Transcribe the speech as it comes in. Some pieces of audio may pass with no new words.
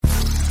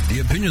The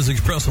opinions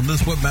expressed on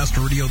this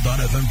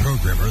WebmasterRadio.fm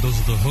program are those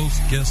of the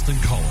host, guests,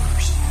 and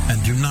callers,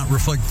 and do not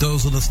reflect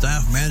those of the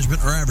staff,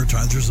 management, or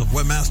advertisers of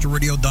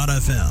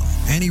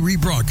WebmasterRadio.fm. Any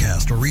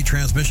rebroadcast or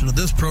retransmission of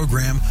this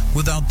program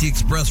without the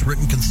express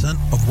written consent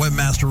of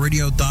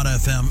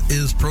WebmasterRadio.fm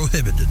is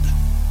prohibited.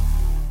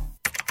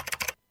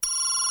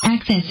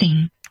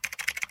 Accessing.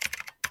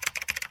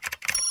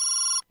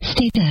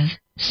 State of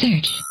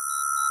search.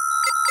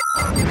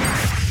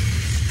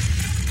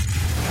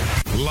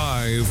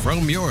 Live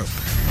from Europe.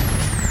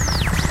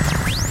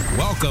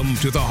 Welcome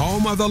to the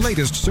home of the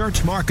latest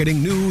search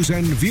marketing news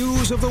and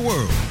views of the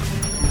world.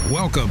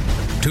 Welcome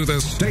to the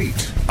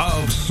State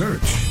of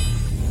Search.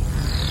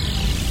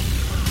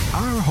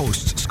 Our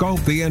hosts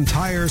scope the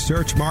entire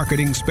search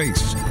marketing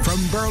space, from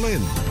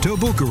Berlin to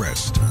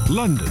Bucharest,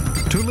 London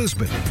to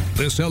Lisbon,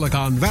 the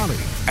Silicon Valley,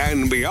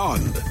 and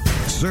beyond.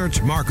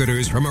 Search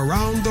marketers from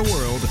around the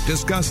world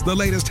discuss the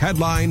latest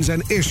headlines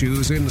and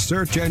issues in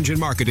search engine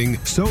marketing,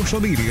 social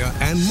media,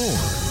 and more.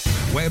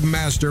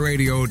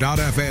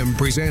 WebmasterRadio.fm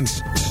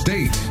presents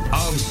State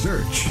of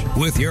Search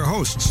with your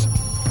hosts,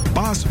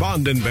 Bas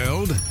van den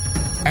Velde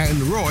and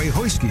Roy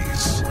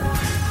Huiskes.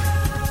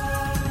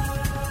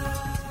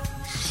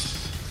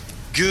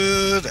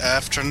 Good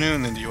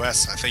afternoon in the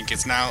US. I think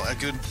it's now a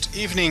good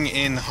evening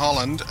in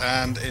Holland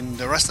and in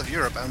the rest of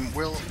Europe. And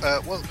we're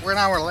an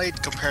hour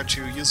late compared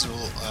to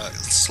usual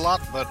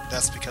slot, but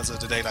that's because of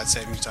the daylight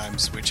saving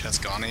times, which has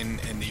gone in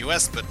the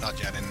US, but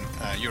not yet in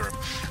Europe.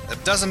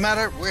 It doesn't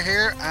matter. We're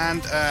here,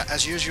 and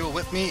as usual,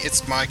 with me,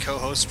 it's my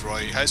co-host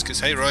Roy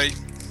Huiskes. Hey, Roy.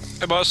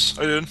 Hey, boss.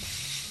 How you doing?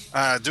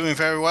 Doing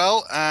very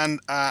well, and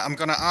I'm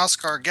going to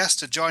ask our guest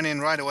to join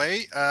in right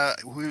away,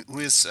 who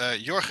is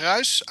Jorg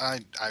Ruijs. I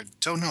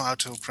don't know how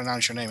to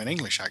pronounce your name in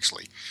English,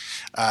 actually,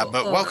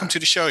 but welcome to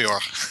the show,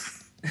 Jorg.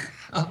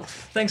 Oh,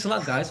 thanks a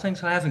lot, guys. Thanks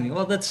for having me.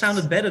 Well, that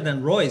sounded better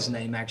than Roy's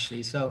name,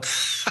 actually, so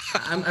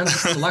I'm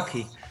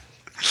lucky.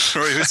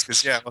 Roy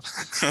Huiskes, yeah.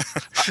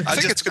 I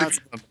think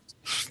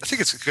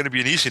it's going to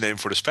be an easy name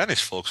for the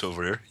Spanish folks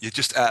over here. You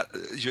just add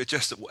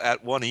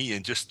one E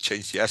and just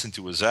change the S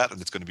into a Z, and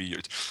it's going to be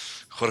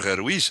Jorge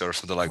Ruiz or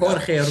something like that.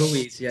 Jorge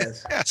Ruiz,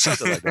 yes. Yeah,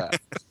 something like that.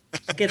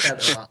 I get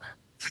that a lot.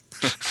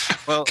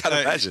 Well, Can't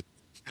imagine.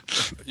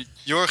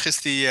 Jorg is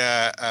the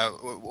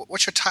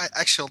what's your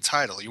actual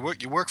title? You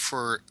work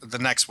for the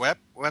Next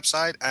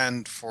website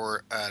and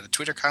for the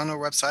Twitter Counter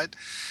website,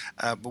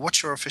 but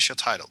what's your official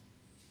title?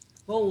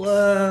 Well,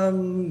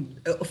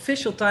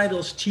 official title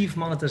is Chief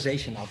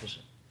Monetization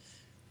Officer.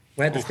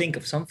 We had to think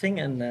of something,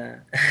 and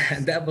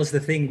that was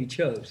the thing we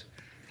chose.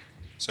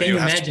 So can you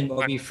imagine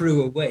what we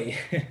threw away?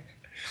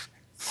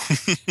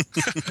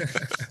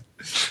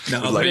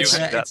 No, but it's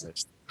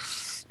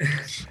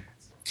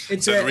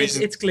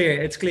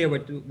clear. It's clear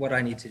what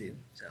I need to do.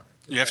 So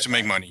you have to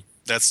make money.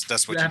 That's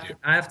what you do.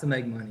 I have to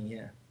make money.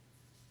 Yeah.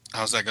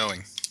 How's that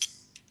going?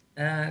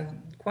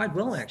 Quite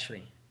well,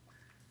 actually.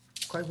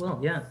 Quite well,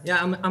 yeah.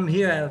 I'm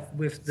here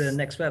with the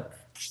Next Web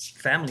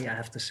family, I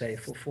have to say,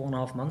 for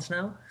 4.5 months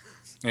now.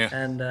 Yeah.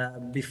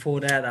 And before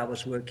that, I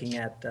was working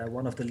at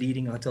one of the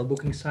leading hotel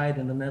booking sites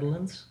in the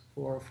Netherlands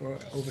for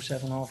over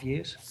 7.5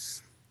 years.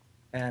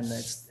 And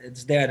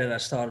it's there that I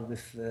started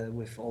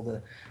with all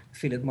the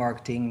affiliate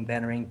marketing,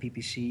 bannering,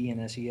 PPC,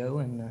 and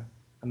SEO. And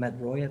I met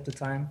Roy at the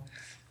time.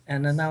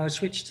 And now I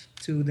switched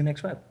to the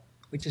Next Web,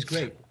 which is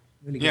great.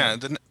 Really great. Yeah.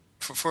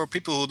 For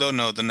people who don't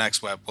know the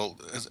Next Web, well,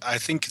 I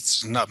think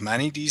it's not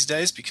many these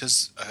days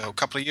because a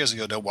couple of years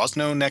ago there was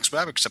no Next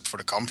Web except for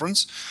the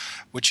conference,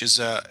 which is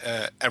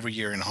every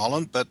year in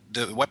Holland. But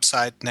the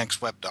website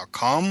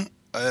nextweb.com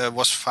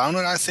was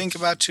founded, I think,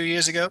 about 2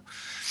 years ago.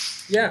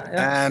 Yeah.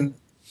 And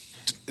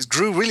it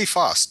grew really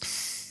fast.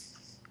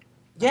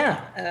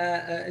 Yeah,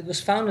 it was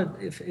founded,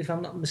 if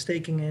I'm not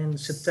mistaken, in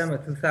September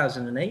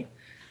 2008.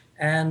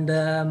 And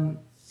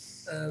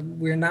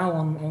we're now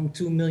on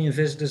 2 million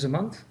visitors a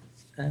month.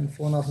 And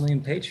 4.5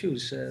 million page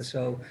views.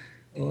 So,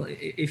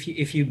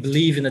 if you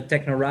believe in the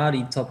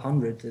Technorati top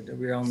 100,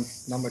 we're on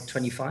number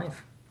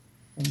 25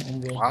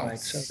 on worldwide. Wow.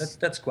 So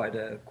that's quite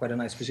a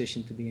nice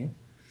position to be in.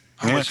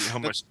 How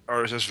much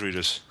RSS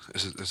readers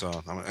is it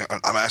on?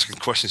 I'm asking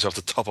questions off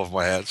the top of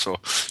my head, so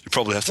you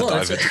probably have to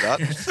dive into that.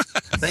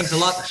 Thanks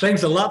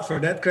a lot for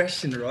that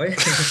question, Roy.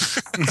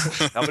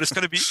 No, but it's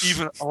going to be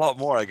even a lot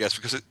more, I guess,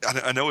 because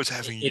I know it's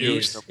having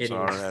huge numbers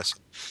on RSS.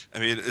 I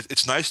mean,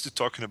 it's nice to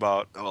talking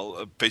about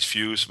page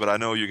views, but I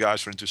know you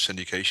guys are into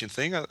syndication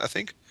thing, I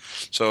think.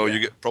 So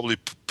you probably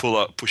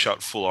push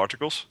out full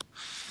articles.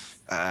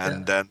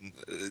 And then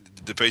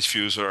the page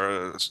views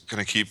are going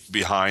to keep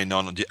behind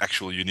on the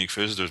actual unique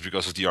visitors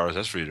because of the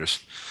RSS readers.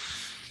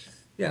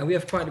 Yeah, we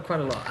have quite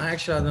a lot. I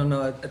don't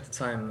know at the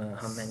time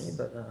how many,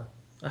 but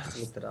I have to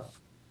look that up.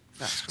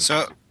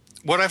 So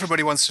what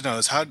everybody wants to know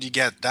is how do you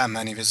get that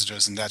many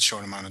visitors in that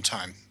short amount of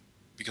time?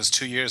 Because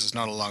 2 years is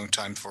not a long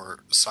time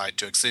for a site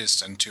to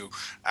exist and to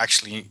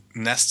actually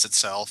nest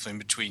itself in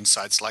between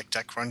sites like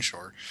TechCrunch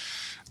or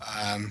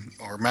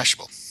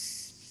Mashable.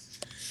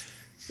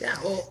 Yeah,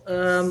 well,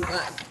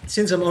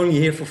 since I'm only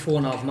here for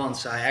 4.5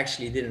 months, I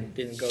actually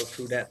didn't go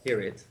through that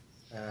period,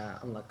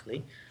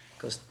 unluckily.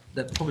 because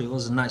that probably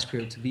was a nice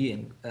period to be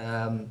in.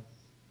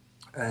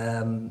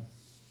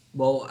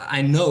 Well,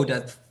 I know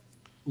that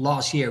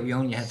last year we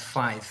only had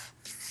 5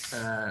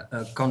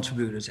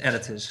 contributors,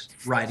 editors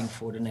writing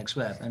for the Next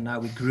Web, and now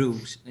we grew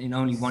in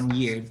only 1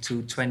 year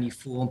to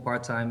 24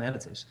 part-time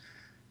editors,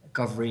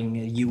 covering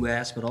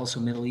US, but also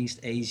Middle East,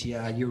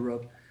 Asia,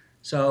 Europe.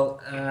 So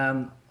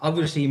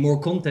obviously more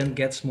content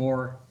gets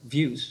more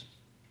views.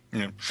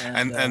 Yeah,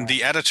 and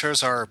the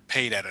editors are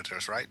paid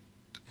editors, right?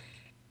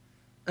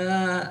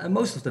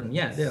 Most of them,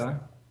 yeah, they are.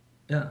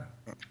 Yeah.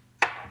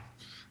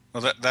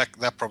 Well,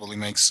 that probably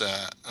makes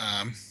the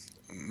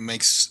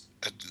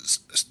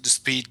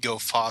speed go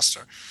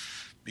faster,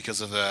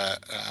 because of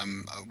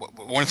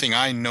one thing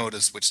I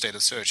noticed with State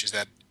of Search is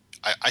that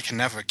I can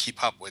never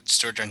keep up with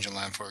Search Engine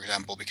Land, for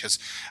example, because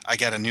I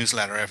get a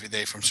newsletter every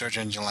day from Search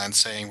Engine Land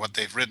saying what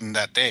they've written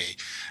that day,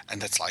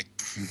 and that's like,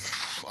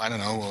 I don't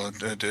know,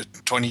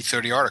 20,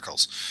 30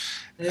 articles.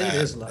 It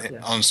is a lot, yeah.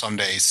 On some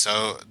days.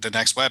 So the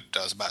Next Web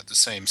does about the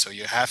same. So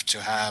you have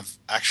to have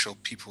actual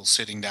people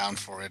sitting down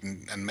for it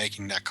and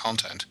making that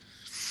content.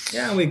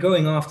 Yeah, we're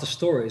going after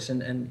stories,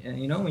 and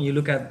you know, when you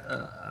look at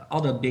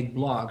other big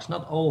blogs,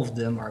 not all of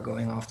them are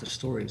going after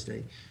stories.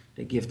 They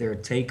give their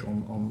take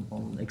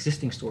on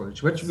existing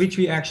stories, which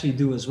we actually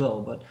do as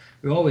well. But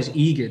we're always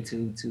eager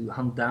to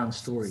hunt down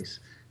stories.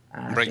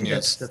 I think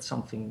that's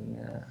something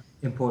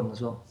important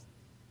as well.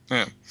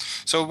 Yeah.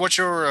 So what's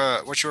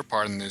your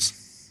part in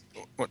this?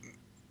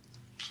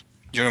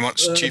 You're a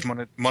chief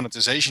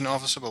monetization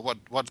officer, but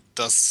what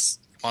does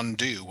one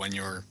do when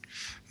you're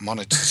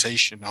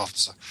monetization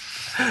officer?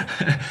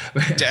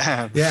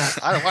 Damn. Yeah.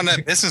 I don't want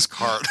that business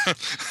card.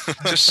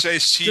 Just say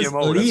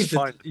CMO. That's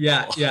fine.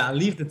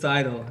 Leave the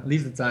title.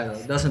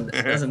 It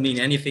doesn't mean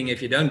anything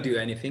if you don't do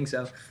anything.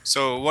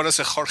 So what does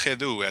a Jorge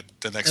do at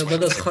the Next Web?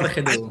 What does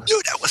Jorge do? I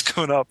knew that was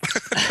coming up.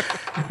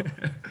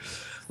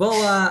 Well,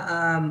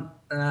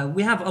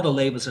 we have other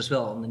labels as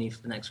well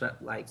underneath the Next Web,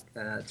 like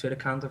Twitter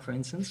Counter, for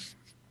instance.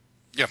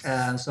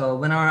 Yeah. So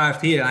when I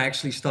arrived here, I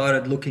actually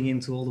started looking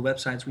into all the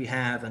websites we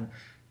have and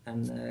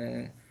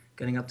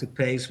getting up to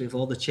pace with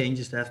all the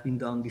changes that have been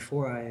done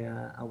before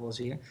I was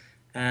here.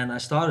 And I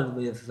started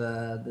with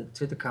the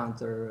Twitter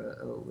Counter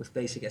with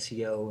basic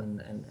SEO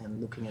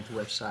and looking at the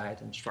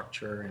website and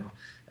structure and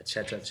et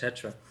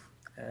cetera.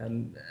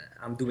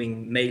 I'm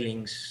doing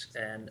mailings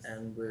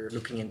and we're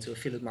looking into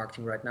affiliate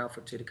marketing right now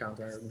for Twitter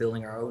Counter,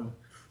 building our own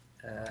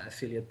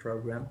affiliate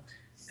program.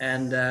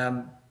 And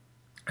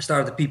I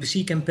started the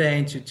PPC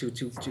campaign to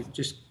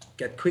just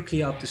get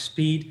quickly up to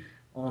speed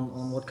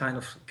on what kind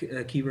of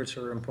keywords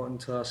are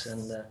important to us,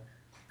 and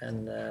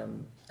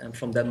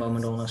from that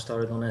moment on I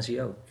started on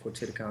SEO for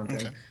Twitter Counter.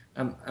 Okay.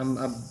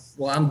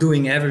 I'm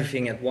doing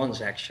everything at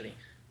once actually,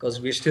 because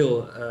we're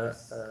still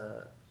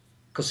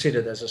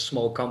considered as a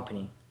small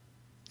company,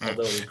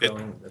 although we're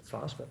growing that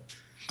fast. But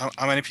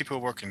how many people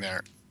are working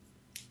there?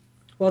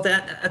 Well,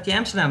 at the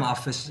Amsterdam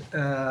office,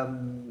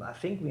 I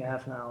think we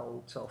have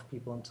now 12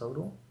 people in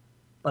total,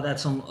 but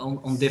that's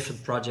on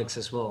different projects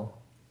as well.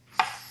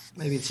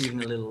 Maybe it's even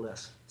a little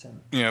less.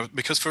 10. Yeah,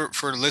 because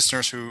for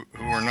listeners who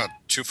are not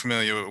too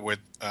familiar with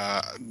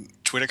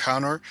Twitter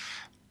Counter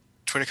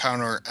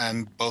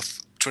and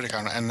both Twitter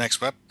Counter and Next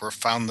Web were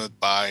founded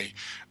by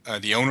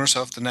the owners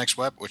of the Next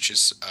Web, which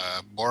is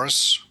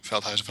Boris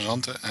Veldhuizen van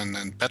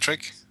Zanten and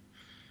Patrick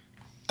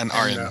and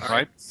Arjen,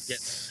 right?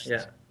 Yes.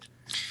 Yeah.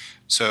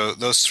 So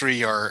those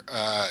three are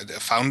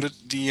founded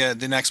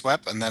the Next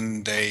Web, and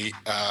then they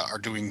are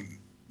doing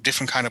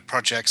different kind of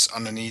projects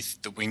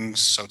underneath the wings,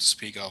 so to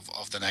speak,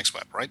 of the Next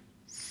Web, right?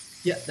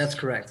 Yeah, that's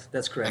correct.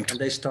 And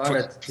they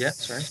started.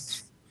 Sorry.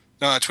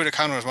 No, Twitter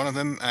Counter is one of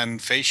them, and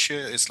Feestje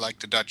is like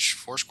the Dutch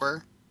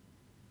Foursquare.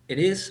 It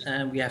is,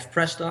 and we have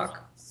PressDoc,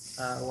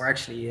 or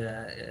actually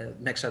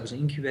Next Web is an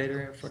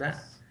incubator for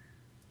that,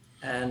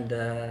 and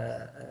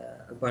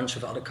a bunch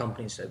of other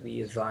companies that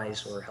we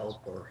advise or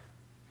help or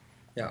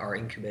are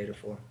incubator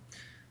for.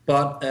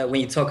 But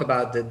when you talk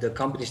about the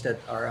companies that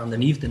are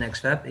underneath the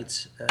Next Web,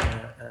 it's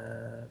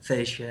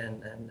Feestje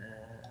and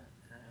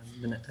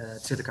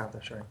Twitter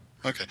Counter. Sorry.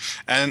 Okay.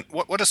 And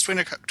what does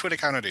Twitter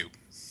Counter do?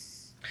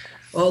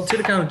 Well,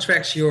 Twitter Counter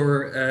tracks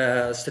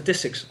your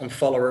statistics on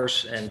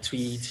followers and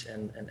tweets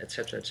and et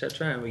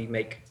cetera, and we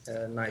make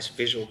nice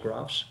visual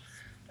graphs.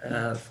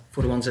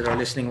 For the ones that are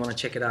listening, want to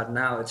check it out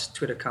now, it's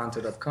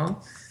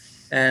twittercounter.com.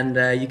 And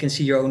you can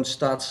see your own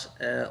stats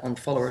on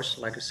followers,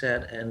 like I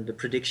said, and the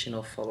prediction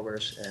of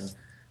followers. And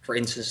for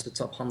instance, the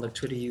top 100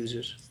 Twitter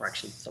users, or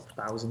actually top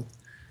 1,000.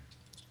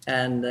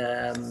 And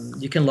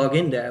you can log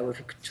in there with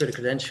your Twitter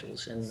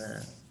credentials, and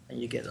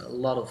you get a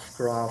lot of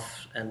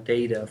graphs and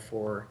data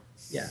for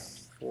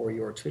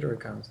your Twitter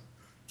account.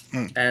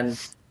 And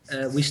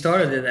we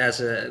started it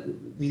as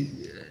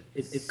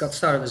it got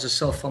started as a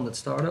self-funded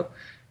startup,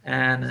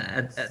 and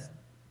at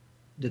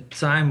the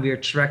time we are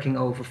tracking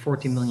over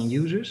 40 million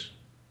users.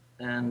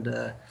 And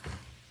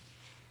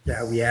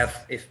we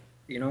have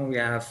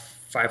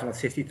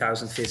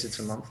 550,000 visits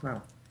a month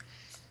now.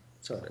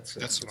 So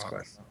that's quite a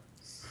lot.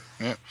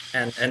 Yeah.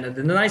 And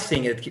the nice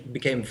thing, it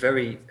became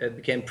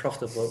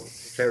profitable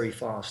very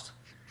fast,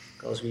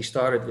 because we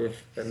started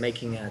with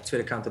making a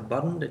Twitter counter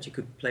button that you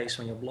could place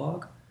on your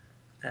blog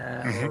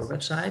or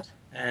website,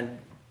 and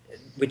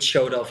which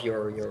showed off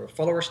your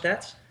follower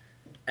stats,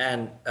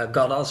 and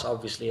got us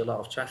obviously a lot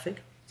of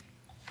traffic.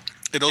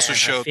 It also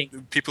showed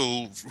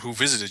people who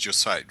visited your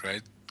site,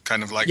 right?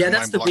 Kind of like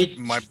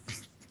my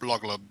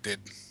blog did.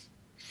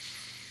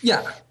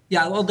 Yeah.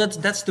 Well,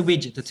 that's the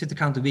widget, the Twitter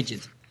counter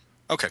widget.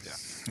 Okay. Yeah.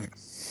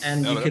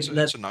 And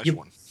that's a nice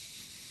one.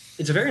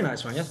 It's a very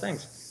nice one. Yeah,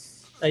 thanks.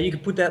 You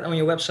can put that on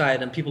your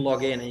website, and people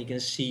log in, and you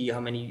can see how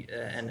many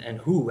and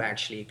who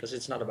actually, because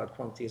it's not about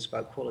quantity, it's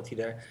about quality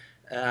there.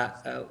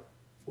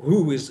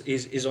 Who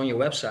is on your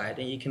website,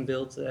 and you can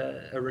build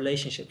a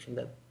relationship from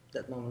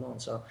that moment on.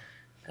 So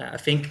I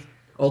think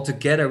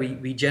altogether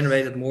we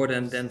generated more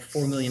than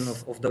 4 million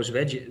of those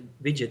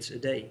widgets a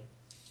day.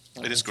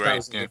 It is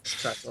great. Yeah.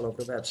 Sites all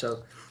over the web.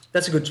 So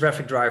that's a good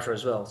traffic driver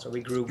as well. So we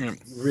grew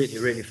really,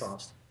 really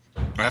fast.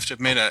 I have to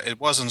admit,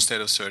 it was on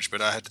state of search,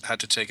 but I had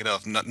to take it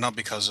off. Not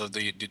because of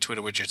the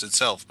Twitter widget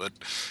itself, but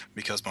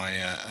because my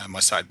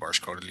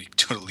sidebars totally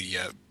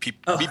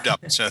beeped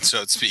up, so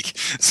to speak.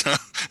 So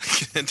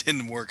it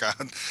didn't work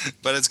out.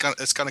 But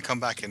it's gonna come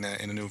back in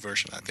a new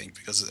version, I think,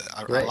 because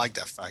I like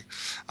that fact.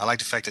 I like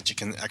the fact that you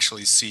can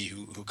actually see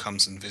who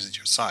comes and visits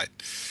your site.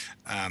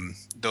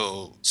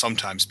 Though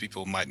sometimes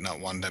people might not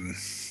want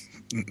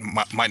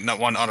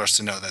others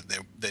to know that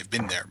they've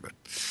been there, but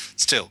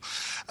still.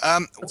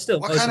 Most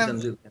of them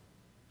do.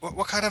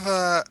 What kind of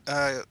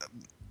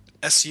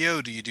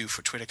SEO do you do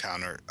for Twitter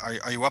Counter?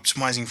 Are you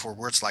optimizing for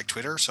words like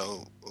Twitter?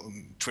 So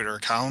Twitter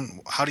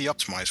account. How do you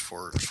optimize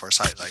for a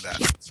site like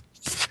that?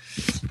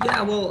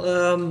 Yeah,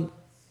 well,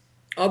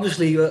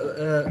 obviously,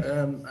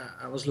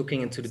 I was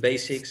looking into the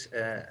basics,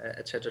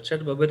 etc.,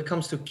 etc. But when it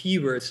comes to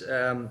keywords,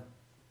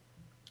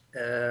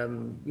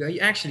 you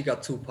actually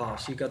got two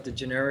paths. You got the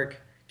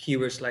generic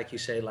keywords, like you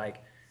say,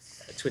 like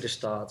Twitter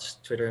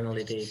stats, Twitter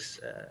analytics,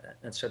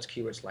 and such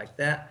keywords like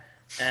that.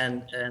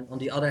 And on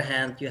the other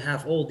hand, you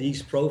have all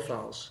these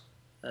profiles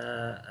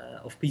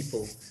of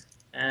people.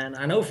 And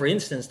I know, for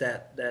instance,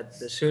 that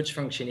the search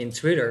function in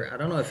Twitter, I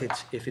don't know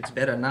if it's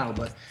better now,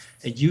 but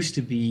it used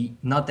to be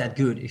not that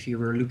good if you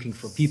were looking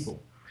for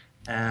people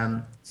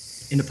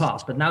in the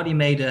past. But now they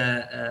made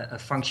a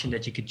function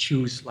that you could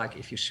choose, like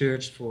if you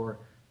searched for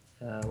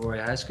Roy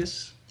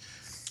Huisges,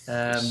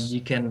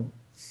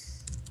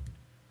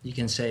 you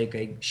can say,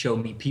 okay, show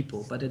me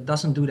people, but it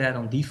doesn't do that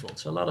on default.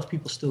 So a lot of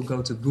people still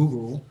go to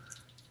Google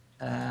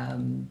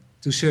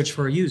to search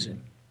for a user.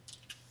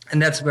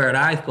 And that's where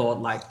I thought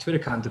like Twitter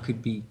counter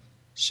could be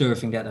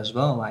serving that as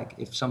well. Like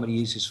if somebody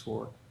uses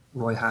for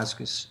Roy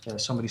Huisges,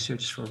 somebody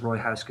searches for Roy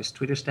Huisges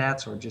Twitter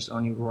stats or just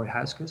only Roy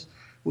Huisges,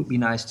 would be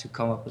nice to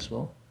come up as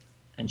well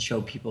and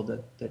show people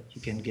that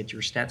you can get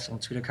your stats on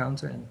Twitter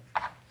counter. And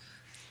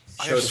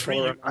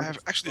I have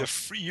actually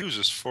free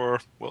users for,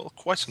 well,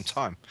 quite some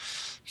time.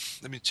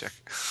 Let me check.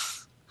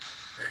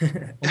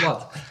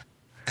 What?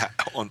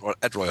 on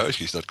at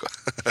royhuisges.com.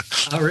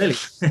 Oh, really?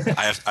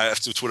 I have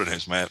two Twitter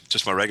names,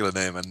 just my regular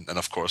name and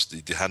of course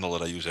the handle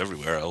that I use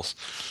everywhere else,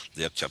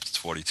 the chapter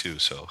 42.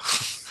 So,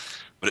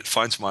 but it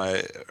finds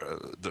my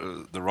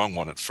the wrong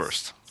one at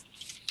first,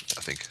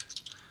 I think.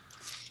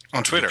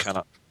 On Twitter?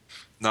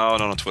 No,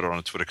 not on Twitter, on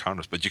the Twitter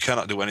counters. But you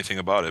cannot do anything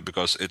about it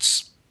because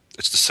it's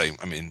the same.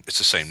 I mean, it's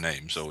the same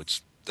name, so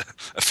it's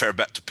a fair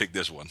bet to pick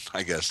this one,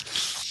 I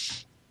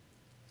guess.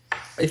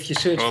 If you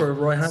search for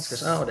Roy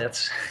Huisges,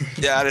 that's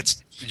yeah,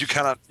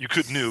 you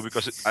could know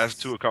because I have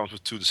two accounts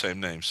with the same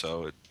name,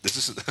 so this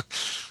is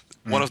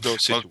one of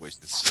those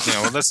situations.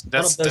 Yeah, well, that's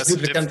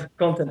duplicate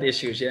content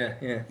issues. Yeah.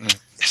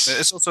 Yes.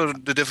 It's also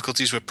the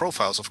difficulties with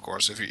profiles, of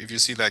course. If you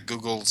see that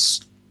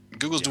Google's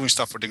doing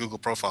stuff with the Google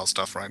profile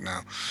stuff right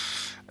now,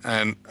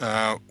 and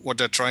what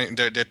they're trying,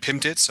 they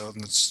pimped it so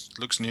it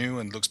looks new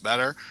and looks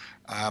better,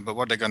 but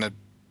what they're gonna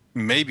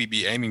maybe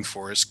be aiming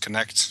for is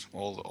connect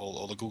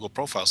all the Google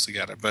profiles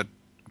together. But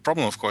the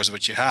problem, of course,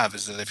 what you have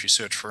is that if you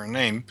search for a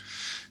name,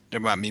 there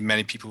might be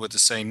many people with the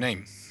same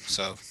name.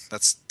 So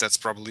that's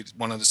probably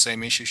one of the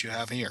same issues you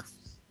have here.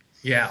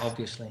 Yeah,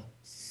 obviously.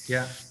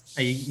 Yeah,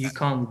 you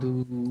can't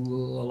do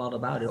a lot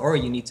about it, or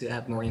you need to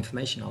add more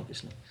information,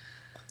 obviously.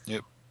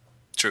 Yep,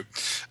 true.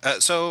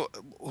 So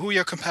who are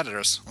your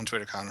competitors on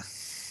Twitter Counter?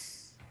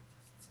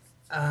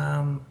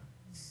 Well,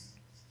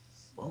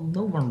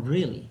 no one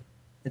really.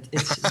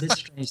 It's a bit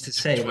strange to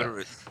say.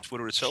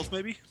 Twitter itself,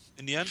 maybe,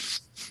 in the end?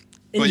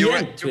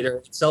 Twitter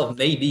itself,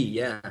 maybe,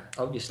 yeah,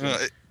 obviously.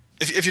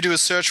 If you do a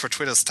search for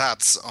Twitter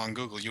stats on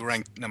Google, you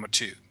rank number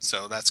 2,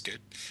 so that's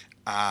good.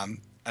 And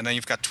then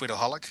you've got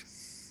Twitterholic.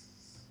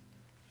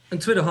 And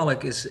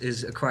Twitterholic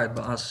is acquired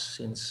by us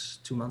since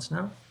 2 months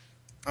now.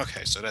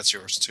 Okay, so that's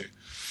yours too.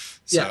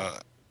 So, yeah.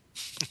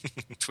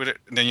 Twitter.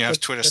 Then you have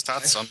Twitter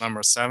stats on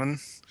number 7.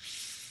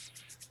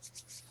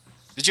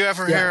 Did you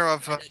ever hear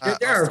of?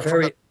 There are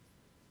very.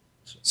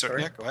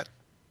 Sorry. Yeah, go ahead.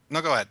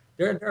 No, go ahead.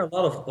 There are a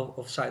lot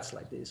of sites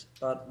like this,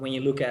 but when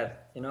you look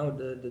at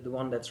the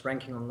one that's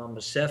ranking on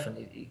number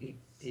 7,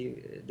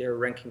 they're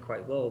ranking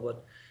quite well.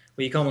 But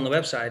when you come on the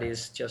website,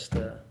 it's just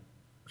a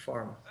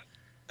farm.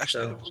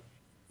 Actually,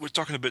 we're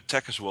talking a bit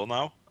tech as well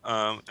now,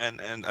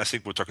 and I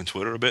think we're talking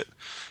Twitter a bit.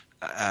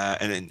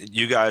 And then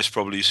you guys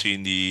probably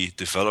seen the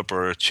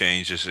developer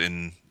changes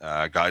in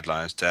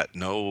guidelines that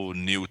no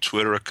new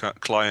Twitter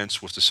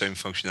clients with the same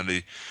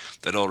functionality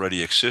that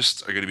already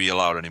exists are going to be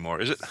allowed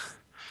anymore. Is it?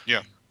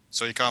 Yeah.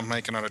 So you can't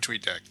make another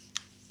TweetDeck.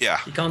 Yeah.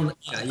 You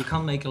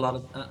can't make another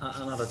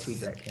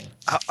TweetDeck.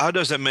 Yeah. How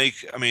does that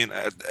make? I mean,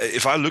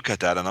 if I look at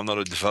that, and I'm not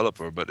a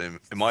developer, but in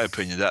my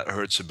opinion, that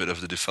hurts a bit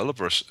of the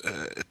developers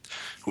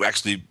who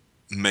actually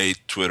made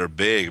Twitter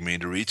big. I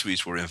mean, the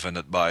retweets were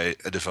invented by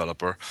a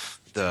developer.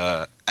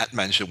 The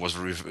 @mention was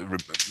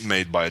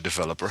made by a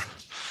developer,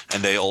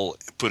 and they all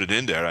put it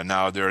in there. And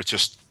now they're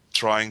just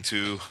trying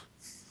to,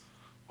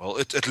 well,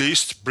 at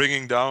least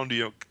bringing down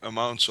the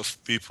amounts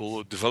of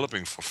people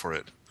developing for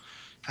it.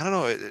 I don't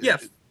know. It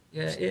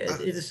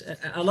is.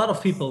 A lot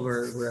of people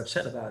were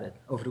upset about it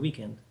over the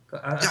weekend.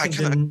 I think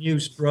the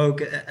news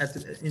broke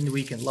in the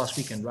weekend, last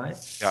weekend, right?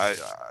 Yeah,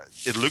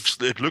 it looks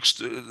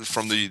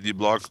from the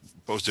blog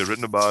post they've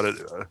written about it.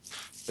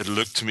 It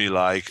looked to me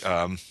like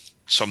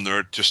some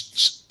nerd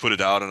just put it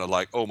out and are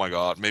like, oh my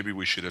god, maybe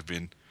we should have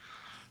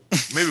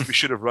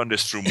run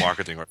this through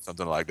marketing or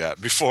something like that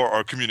before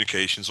our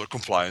communications or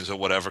compliance or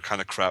whatever kind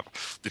of crap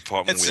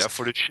department we have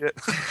for this shit.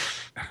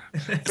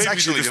 Maybe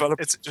actually the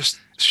developers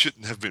just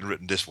shouldn't have been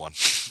written this one.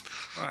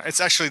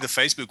 It's actually the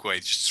Facebook way.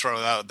 Just throw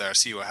it out there,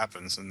 see what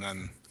happens, and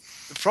then.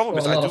 The problem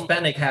is a lot of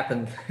panic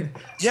happened.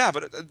 Yeah,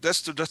 but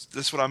that's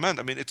what I meant.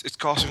 I mean, it's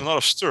causing a lot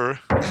of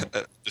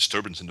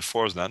disturbance in the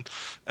forest then,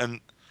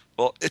 and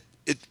well,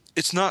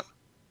 it's not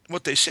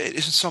what they say. It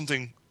isn't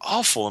something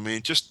awful. I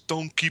mean, just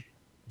don't keep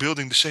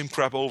building the same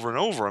crap over and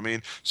over. I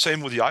mean,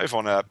 same with the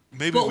iPhone app.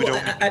 Maybe we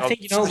don't. I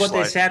think what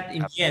they said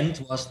in the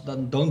end was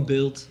don't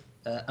build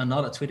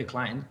another Twitter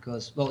client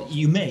because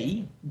you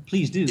may,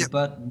 please do,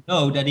 but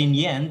know that in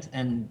the end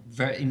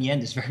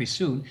is very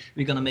soon.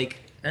 We're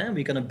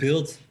gonna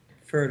build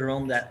further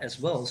on that as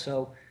well.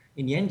 So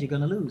in the end, you're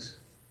gonna lose.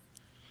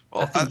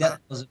 Well, I think that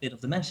was a bit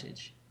of the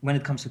message when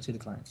it comes to Twitter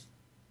clients.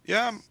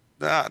 Yeah.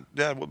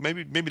 Well,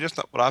 maybe that's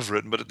not what I've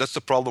written, but that's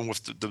the problem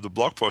with the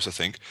blog post. I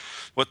think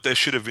what they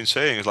should have been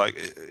saying is like,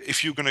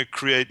 if you're going to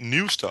create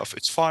new stuff,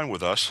 it's fine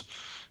with us.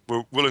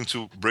 We're willing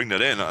to bring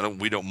that in.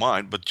 We don't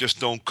mind, but just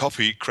don't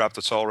copy crap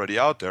that's already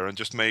out there, and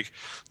just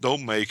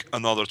don't make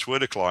another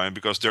Twitter client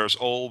because there's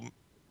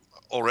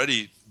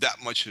already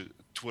that much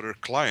Twitter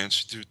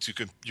clients you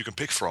can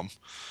pick from.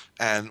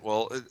 And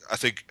well, I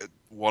think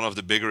one of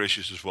the bigger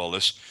issues as well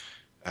is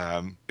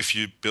if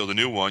you build a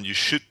new one, you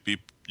should be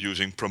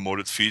using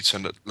promoted feeds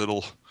and that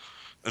little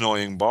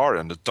annoying bar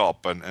in the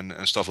top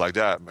and stuff like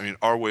that. I mean,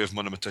 our way of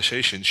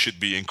monetization should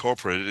be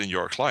incorporated in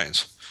your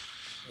clients.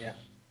 Yeah.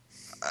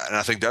 And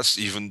I think that's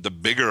even the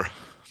bigger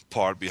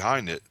part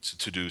behind it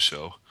to do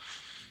so.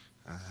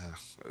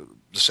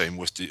 The same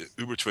with the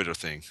Uber Twitter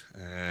thing,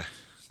 and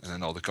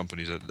then all the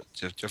companies that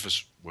Jeff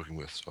is working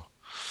with. So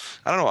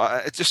I don't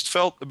know. It just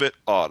felt a bit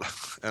odd.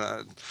 And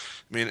I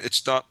mean,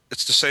 it's the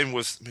same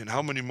with. I mean,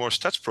 how many more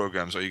stats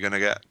programs are you going to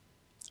get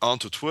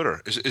onto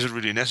Twitter? Is it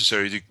really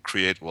necessary to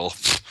create? Well,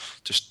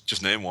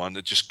 just name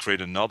one. Just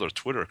create another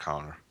Twitter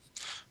counter.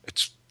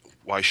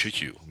 Why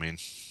should you? I mean,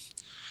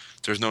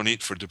 there's no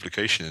need for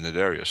duplication in that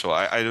area. So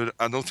I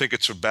don't think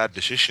it's a bad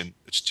decision.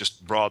 It's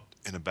just brought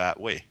in a bad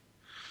way.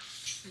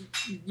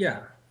 Yeah,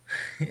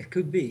 it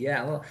could be.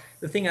 Yeah. Well,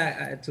 the thing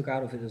I took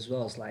out of it as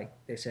well is like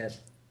they said,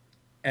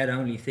 add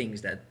only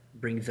things that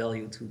bring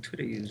value to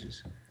Twitter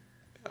users.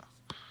 Yeah,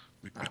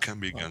 we can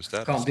be against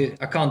that.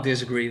 I can't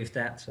disagree with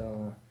that.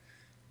 So.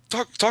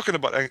 Talking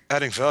about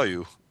adding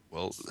value,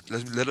 well,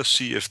 let us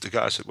see if the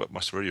guys at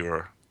Webmaster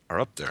Radio are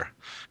up there.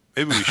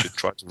 Maybe we should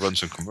try to run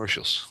some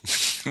commercials.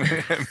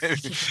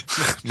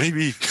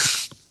 Maybe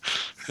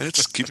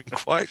it's keeping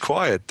quite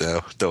quiet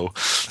though.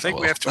 I think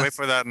we have to wait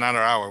for that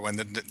another hour when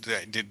the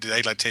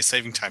daylight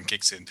saving time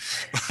kicks in.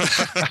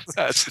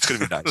 It's going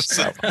to be nice.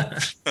 So,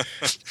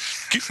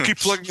 keep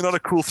plugging another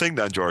cool thing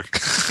down, Jorg.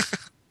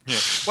 Yeah.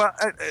 Well,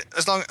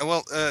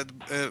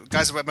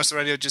 guys at Webmaster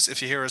Radio, just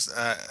if you hear us,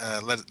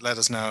 let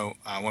us know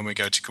when we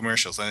go to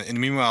commercials. And in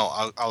the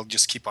meanwhile, I'll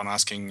just keep on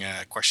asking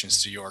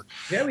questions to Jorg.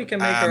 Yeah, we can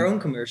make our own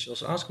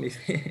commercials. Ask me.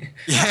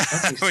 Yeah,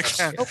 we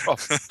can. No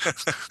problem.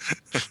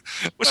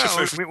 What's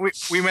your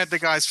favorite? We met the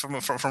guys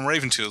from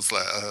Raven Tools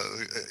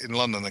in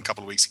London a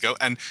couple of weeks ago,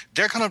 and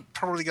they're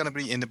probably gonna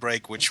be in the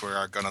break, which we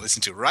are gonna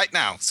listen to right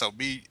now. So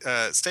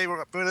stay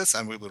with us,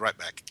 and we'll be right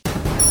back.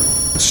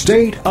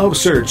 State of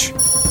Search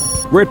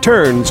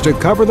returns to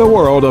cover the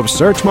world of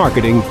search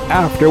marketing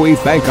after we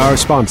thank our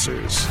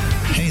sponsors.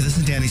 Hey, this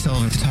is Danny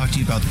Sullivan to talk to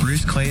you about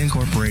Bruce Clay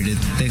Incorporated.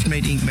 They've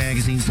made Inc.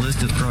 magazine's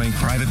list of growing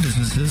private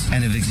businesses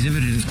and have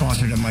exhibited and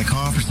sponsored at my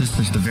conferences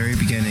since the very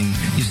beginning.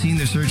 You've seen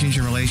their search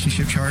engine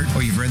relationship chart,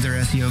 or you've read their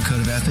SEO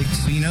code of ethics,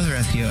 so you know they're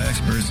SEO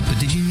experts. But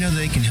did you know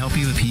they can help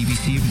you with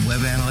PPC,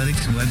 web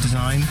analytics, web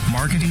design,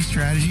 marketing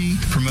strategy,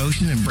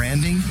 promotion, and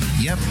branding?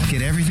 Yep,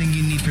 get everything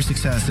you need for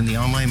success in the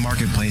online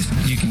marketplace.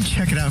 You can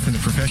check it out from the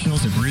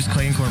professionals at Bruce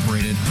Clay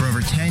Incorporated. For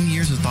over 10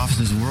 years with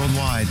offices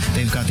worldwide,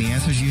 they've got the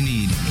answers you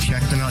need.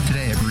 Check them out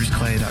today at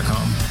bruceclay.com.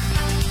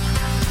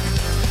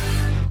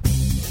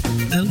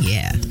 Oh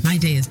yeah, my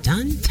day is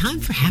done. Time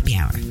for happy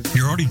hour.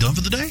 You're already done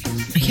for the day?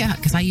 Yeah,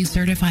 because I use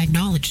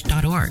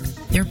CertifiedKnowledge.org.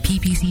 Their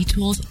PPC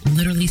tools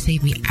literally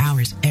save me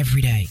hours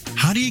every day.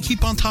 How do you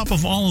keep on top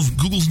of all of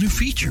Google's new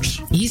features?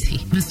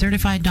 Easy. With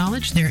Certified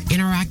Knowledge, their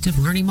interactive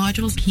learning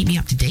modules keep me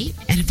up to date.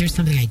 And if there's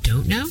something I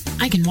don't know,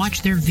 I can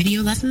watch their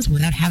video lessons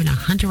without having to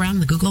hunt around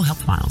the Google Help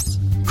files.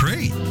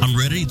 Great. I'm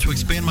ready to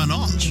expand my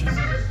knowledge.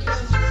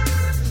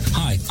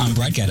 Hi, I'm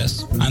Brad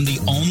Geddes. I'm the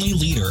only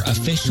leader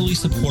officially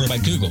supported by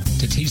Google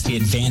to teach the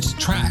advanced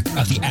track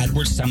of the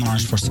AdWords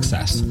Seminars for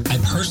Success. I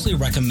personally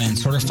recommend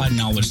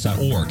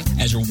CertifiedKnowledge.org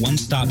as your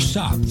one-stop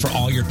shop for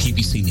all your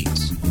PPC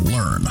needs.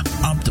 Learn,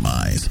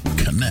 optimize,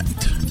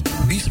 connect.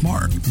 Be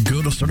smart.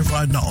 Go to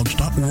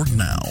CertifiedKnowledge.org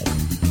now.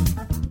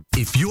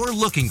 If you're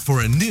looking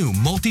for a new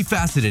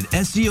multifaceted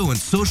SEO and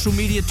social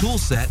media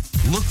toolset,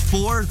 look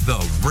for the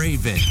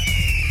Raven.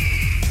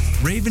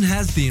 Raven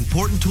has the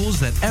important tools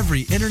that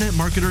every internet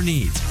marketer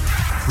needs.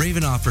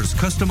 Raven offers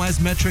customized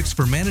metrics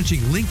for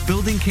managing link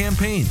building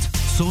campaigns,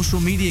 social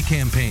media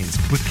campaigns,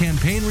 with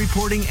campaign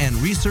reporting and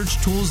research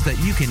tools that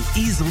you can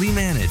easily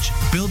manage.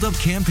 Build up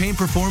campaign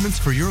performance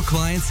for your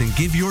clients and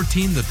give your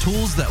team the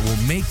tools that will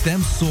make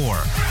them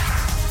soar.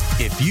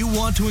 If you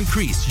want to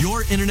increase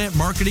your internet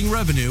marketing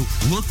revenue,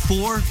 look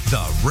for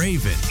the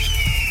Raven.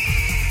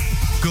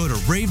 Go to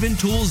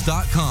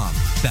raventools.com.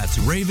 That's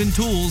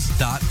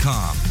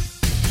raventools.com.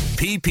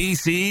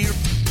 PPC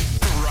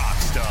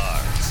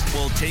Rockstars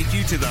will take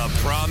you to the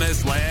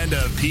promised land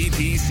of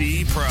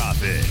PPC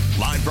profit.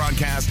 Live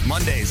broadcast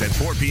Mondays at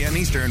 4 p.m.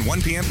 Eastern,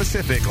 1 p.m.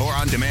 Pacific, or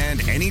on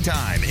demand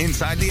anytime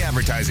inside the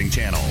advertising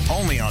channel.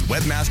 Only on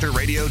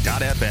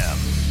webmasterradio.fm.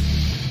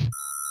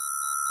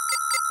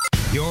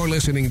 You're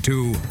listening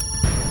to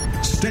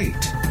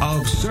State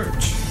of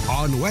Search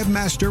on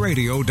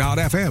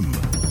webmasterradio.fm.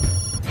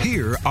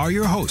 Here are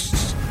your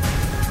hosts.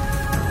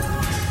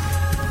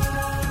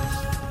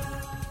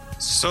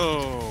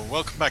 So,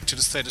 welcome back to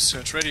the State of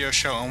Search radio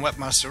show on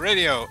Webmaster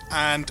Radio,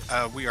 and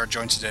we are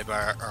joined today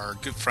by our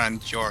good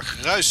friend Jorg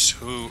Ruys,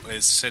 who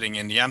is sitting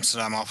in the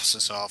Amsterdam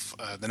offices of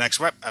The Next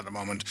Web at the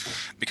moment,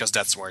 because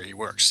that's where he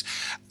works.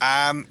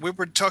 We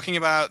were talking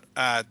about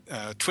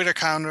Twitter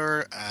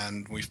Counter,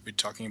 and we've been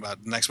talking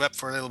about The Next Web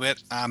for a little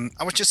bit.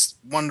 I was just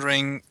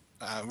wondering,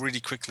 really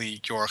quickly,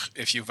 Jorg,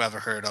 if you've ever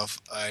heard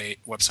of a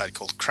website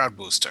called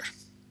Crowdbooster.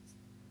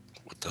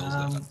 What the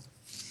hell is that?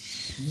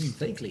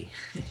 Vaguely.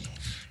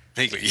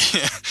 Vaguely.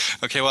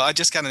 Okay, well, I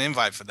just got an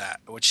invite for that,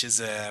 which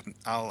is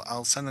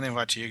I'll send an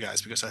invite to you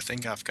guys because I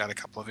think I've got a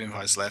couple of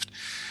invites left,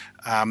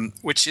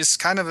 which is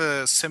kind of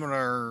a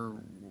similar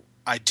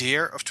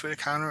idea of Twitter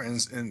Counter,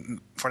 and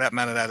for that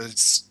matter, that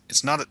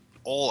it's not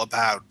all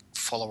about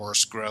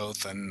followers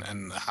growth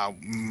and how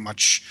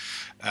much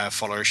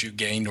followers you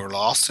gained or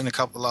lost in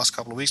the last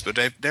couple of weeks, but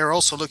they're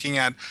also looking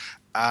at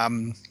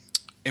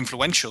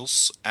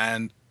influentials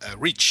and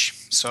reach.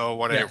 So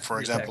what for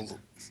example.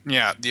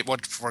 Yeah,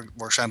 what for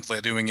example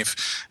they're doing if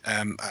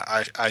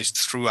I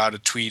threw out a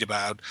tweet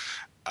about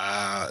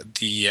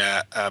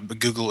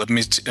Google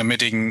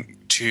admitting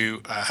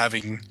to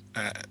having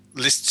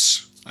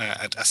lists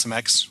at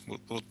SMX.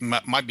 We'll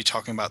might be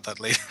talking about that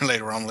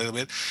later on a little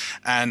bit.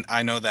 And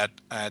I know that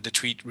the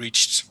tweet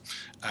reached,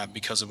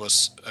 because it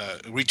was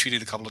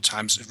retweeted a couple of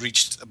times, it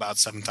reached about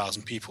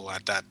 7,000 people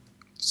at that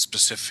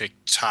specific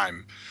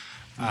time.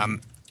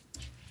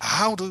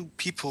 How do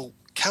people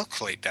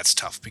calculate that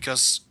stuff?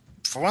 Because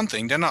for one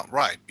thing, they're not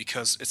right,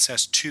 because it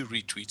says 2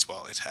 retweets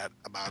while it had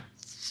about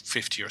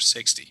 50 or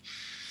 60.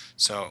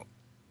 So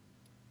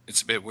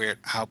it's a bit weird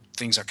how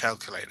things are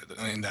calculated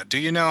in that. Do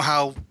you know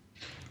how,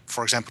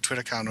 for example,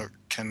 Twitter Counter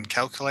can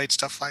calculate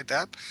stuff like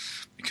that?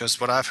 Because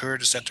what I've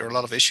heard is that there are a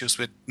lot of issues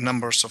with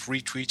numbers of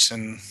retweets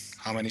and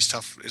how many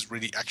stuff is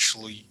really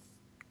actually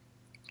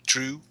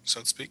true,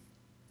 so to speak.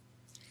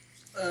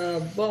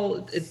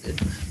 Well,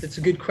 it's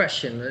a good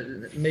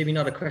question. Maybe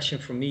not a question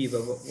for me,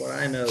 but what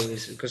I know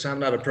is, because I'm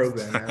not a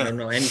programmer, I don't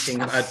know anything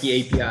about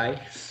the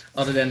API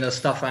other than the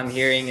stuff I'm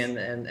hearing,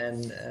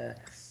 and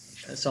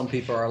some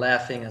people are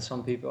laughing and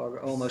some people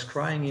are almost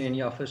crying here in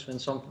the office when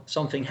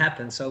something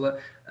happens. So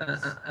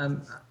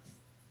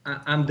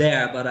I'm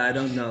there, but I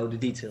don't know the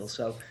details.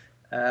 So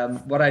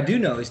what I do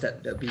know is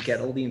that we get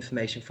all the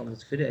information from the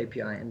Twitter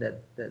API, and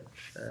that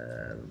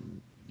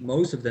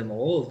most of them or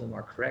all of them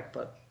are correct,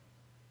 but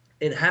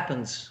it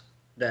happens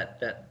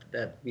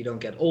that we don't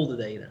get all the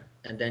data,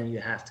 and then you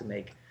have to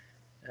make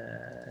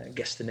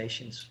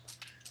guesstimations.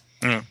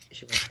 Yeah.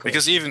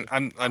 Because even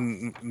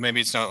and maybe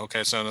it's not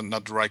okay. So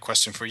not the right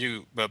question for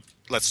you, but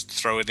let's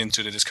throw it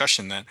into the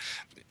discussion then.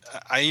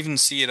 I even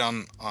see it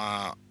on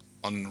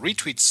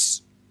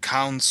retweets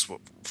counts,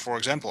 for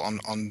example,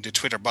 on the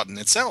Twitter button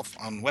itself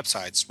on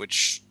websites,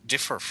 which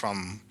differ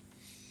from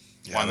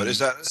one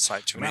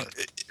site to another.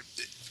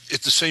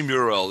 It's the same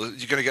URL.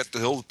 You're going to get the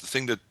whole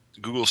thing that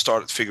Google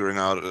started figuring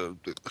out a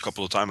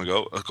couple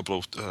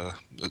of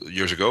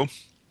years ago.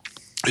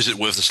 Is it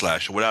with the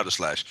slash or without the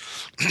slash?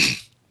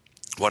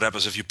 What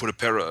happens if you put a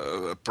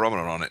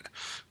parameter on it?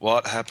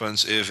 What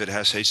happens if it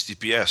has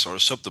HTTPS or a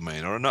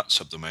subdomain or a not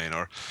subdomain?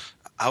 Or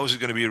how is it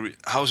going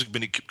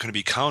to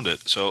be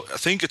counted? So I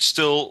think it's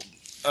still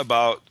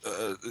about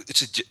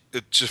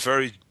it's a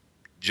very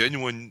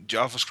genuine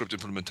JavaScript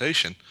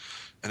implementation,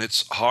 and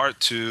it's hard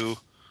to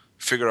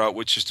figure out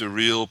which is the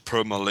real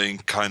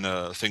permalink kind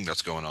of thing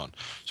that's going on.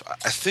 So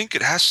I think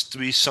it has to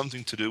be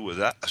something to do with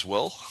that as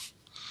well,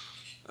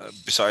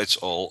 besides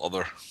all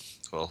other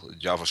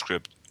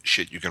JavaScript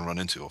shit you can run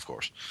into, of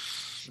course.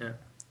 Yeah.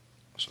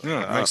 So,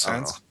 it makes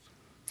sense.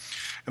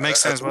 It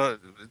makes sense. Well,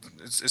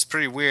 it's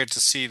pretty weird to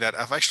see that.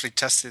 I've actually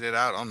tested it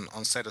out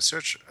on Status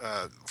Search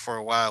for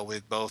a while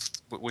with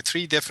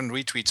 3 different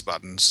retweets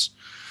buttons,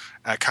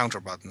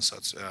 counter buttons. So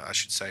I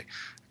should say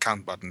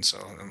count buttons. So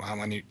how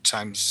many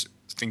times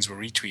things were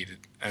retweeted,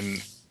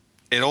 and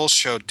it all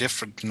showed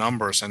different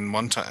numbers. And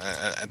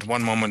at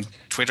one moment,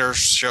 Twitter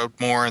showed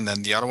more, and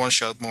then the other one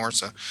showed more.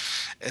 So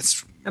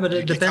it's but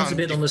it depends a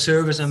bit on the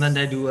service, and when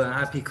they do an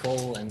IP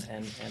call and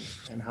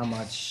how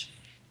much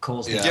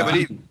calls. But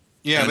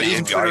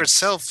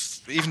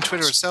even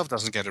Twitter itself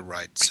doesn't get it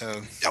right.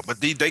 So but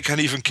they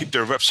can't even keep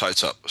their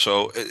websites up.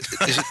 So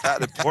is it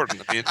that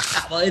important? I mean,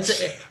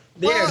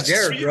 well,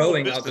 they're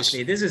growing.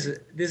 Obviously, this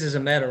is a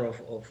matter of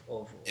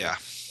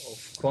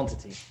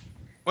quantity.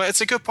 Well,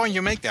 it's a good point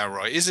you make there,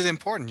 Roy. Is it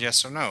important?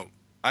 Yes or no?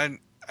 I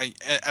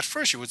at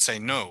first you would say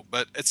no,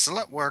 but it's a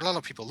lot where a lot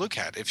of people look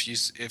at.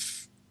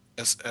 If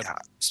a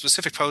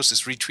specific post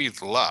is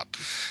retweeted a lot,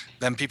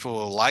 then people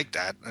will like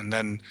that, and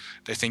then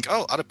they think,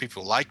 oh, other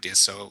people like this,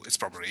 so it's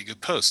probably a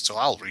good post, so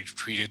I'll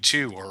retweet it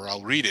too, or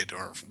I'll read it,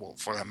 or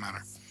for that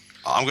matter.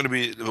 I'm going to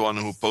be the one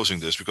who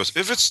posting this, because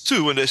if it's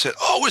 2 and they said,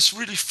 oh, it's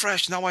really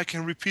fresh, now I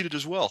can repeat it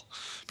as well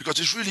because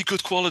it's really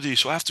good quality,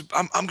 so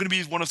I'm going to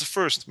be one of the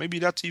first. Maybe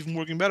that's even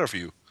working better for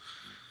you.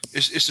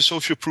 Is the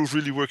social proof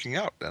really working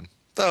out then?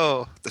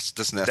 Oh, that's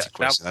an nasty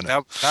question.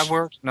 That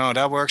works. No,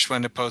 that works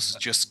when the post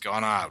has just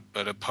gone out,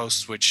 but a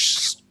post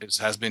which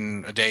has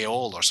been a day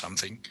old or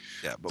something.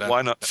 Yeah, but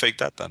why not fake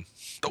that then?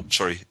 Oh,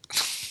 sorry.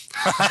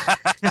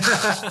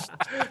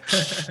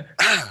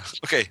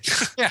 Okay.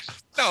 Yeah.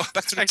 No,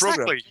 back to the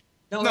program.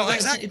 No,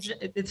 exactly.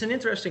 It's an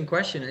interesting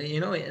question,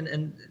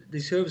 and the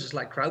services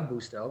like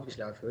CrowdBooster,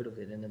 obviously I've heard of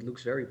it, and it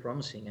looks very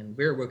promising, and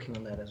we're working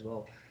on that as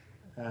well.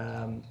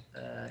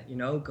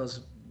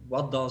 Because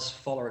what does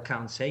follower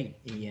count say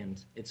in the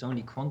end? It's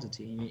only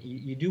quantity.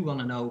 You do want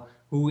to know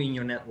who in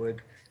your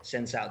network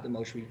sends out the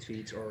most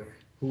retweets, or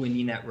who in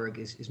the network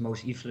is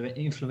most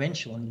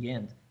influential in the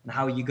end, and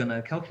how are you going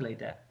to calculate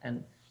that?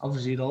 And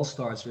obviously it all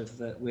starts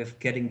with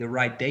getting the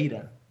right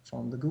data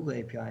from the Google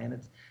API,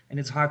 and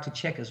it's hard to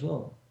check as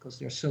well because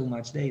there's so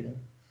much data,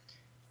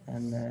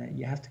 and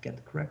you have to get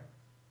the correct.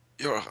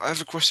 I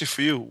have a question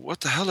for you.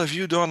 What the hell have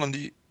you done on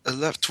the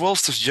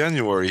 12th of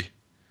January?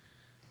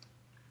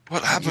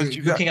 What happened?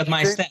 You're looking at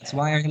my stats.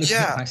 Why are you looking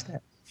at my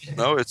stats?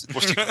 No, it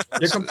was the,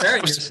 you're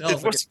comparing yourself.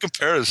 It was the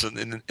comparison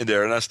in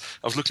there, and I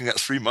was looking at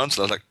 3 months,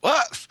 and I was like,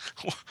 what?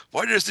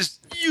 Why there's this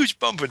huge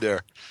bump in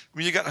there? I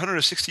mean, you got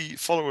 160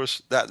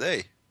 followers that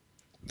day.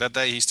 That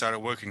day he started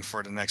working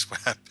for the Next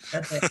Web.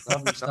 That day I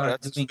probably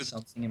started doing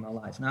something in my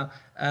life. Now,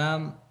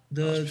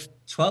 the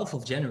 12th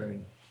of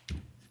January.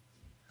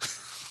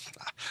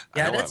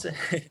 Yeah,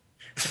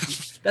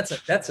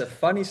 that's a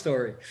funny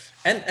story,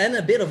 and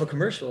a bit of a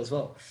commercial as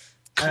well.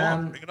 Come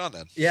on, bring it on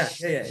then. Yeah,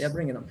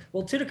 bring it on.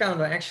 Well,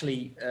 TwitterCounter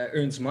actually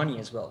earns money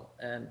as well,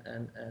 and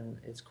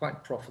it's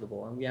quite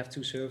profitable. And we have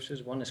 2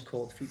 services. One is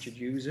called Featured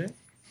User,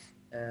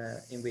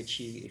 in which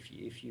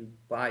if you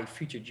buy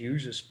Featured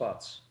User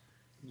spots,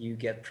 you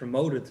get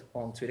promoted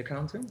on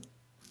TwitterCounter,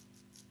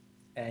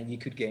 and you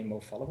could gain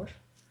more followers.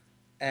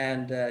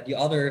 And the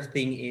other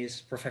thing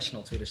is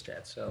professional Twitter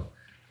stats. So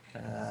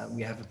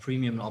we have a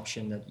premium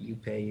option that you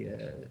pay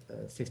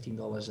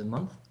 $15 a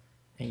month.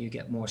 And you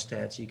get more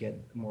stats, you get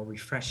more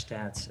refresh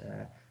stats,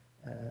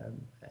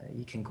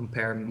 you can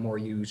compare more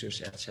users,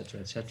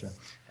 etc., etc.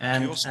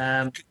 And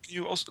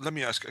let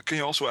me ask, can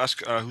you also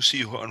ask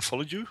who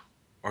unfollowed you,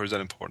 or is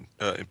that important?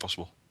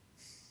 Impossible?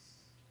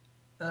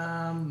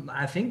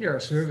 I think there are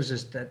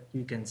services that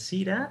you can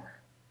see that.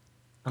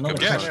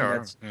 Another question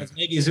that's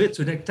maybe a bit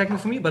too technical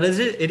for me, but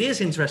it is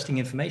interesting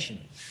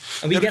information.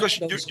 And we because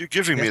you're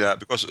giving me that,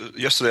 because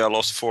yesterday I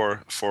lost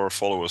four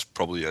followers.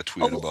 Probably I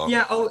tweeted about.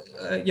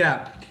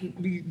 Yeah.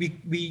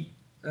 We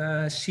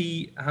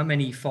see how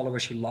many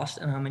followers you lost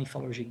and how many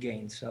followers you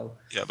gained. So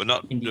yeah, but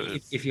not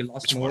if you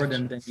lost more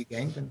than you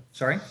gained. Then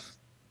sorry.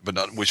 But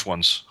not which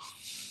ones.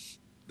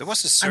 There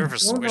was a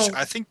service which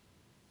I think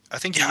I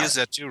think he used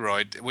that too,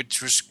 Roy,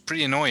 which was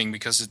pretty annoying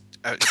because it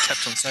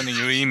kept on sending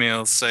you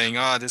emails saying,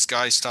 "Oh, this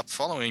guy stopped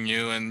following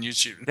you, and you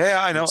should."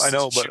 Yeah, I know,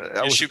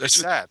 but you should be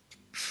sad.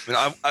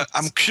 I mean,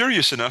 I'm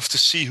curious enough to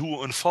see who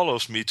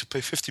unfollows me to pay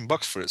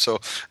 $15 for it. So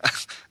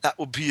that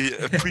would be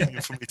a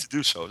premium for me to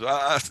do so.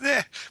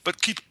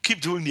 But keep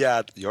doing the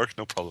ad, York.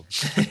 No problem.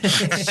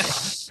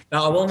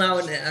 Now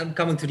I'm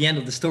coming to the end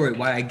of the story.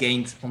 Why I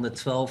gained on the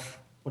 12th.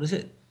 What is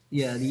it?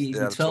 Yeah, the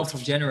 12th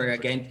of January. I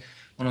gained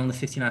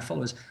 159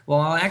 followers.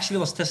 Well, I actually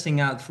was testing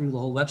out through the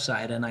whole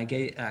website, and I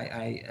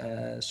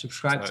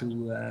subscribed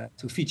to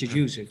featured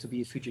user to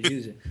be a featured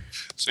user.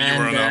 So you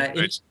were on our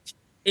page.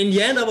 In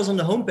the end, I was on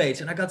the homepage,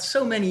 and I got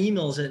so many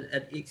emails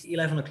at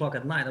 11 o'clock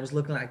at night. I was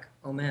looking like,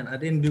 oh man, I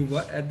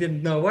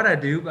didn't know what I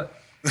do, but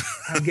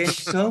I gained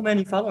so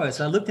many followers.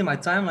 I looked in my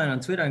timeline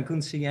on Twitter and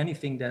couldn't see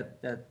anything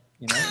that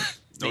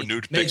no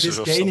nude made pictures this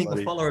of gaining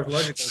somebody. of followers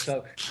logical.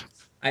 So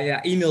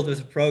I emailed with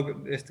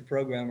the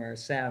programmer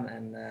Sam,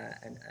 and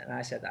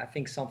I said, I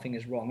think something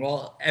is wrong.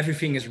 Well,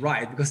 everything is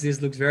right because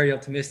this looks very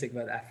optimistic,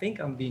 but I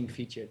think I'm being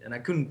featured, and I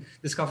couldn't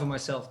discover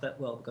myself that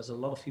well because a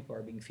lot of people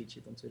are being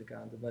featured on Twitter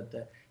account. But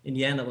in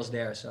the end, I was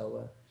there,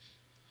 so.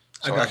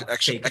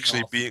 Actually,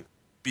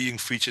 being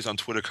featured on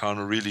Twitter account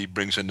really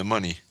brings in the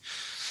money.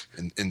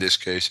 In this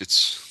case,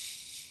 it's.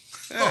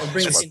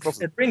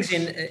 It brings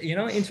in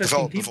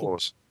interesting people.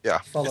 Yeah.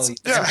 Follow you.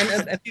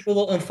 Yeah. And people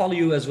will unfollow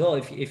you as well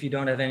if you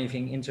don't have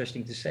anything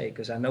interesting to say,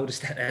 because I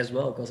noticed that as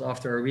well, because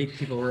after a week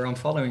people were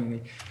unfollowing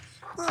me.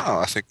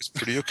 Oh, I think it's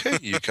pretty okay.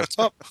 You kept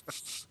up.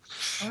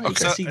 So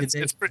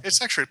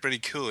it's actually pretty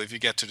cool if you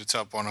get to the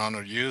top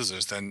 100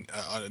 users. Then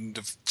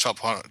the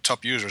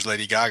top users,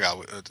 Lady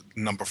Gaga,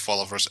 number of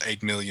followers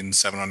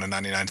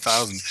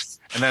 8,799,000,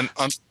 and then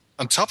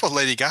on top of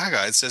Lady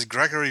Gaga it says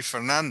Gregory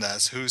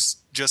Fernandez, who's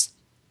just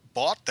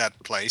bought that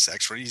place.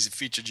 Actually, he's a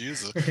featured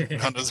user,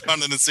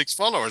 106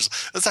 followers.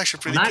 That's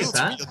actually pretty cool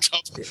to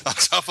be on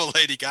top of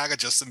Lady Gaga,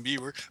 Justin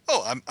Bieber.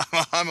 Oh,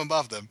 I'm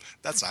above them.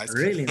 That's nice.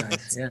 Really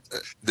nice. Yeah.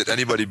 Did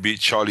anybody beat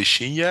Charlie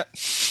Sheen yet?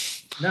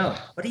 No,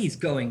 but he's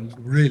going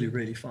really,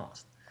 really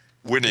fast.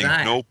 Winning,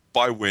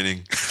 by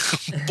winning.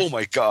 Oh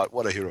my God,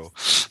 what a hero!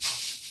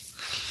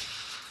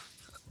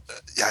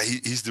 Yeah,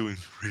 he's doing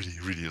really,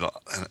 really a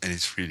lot, and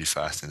he's really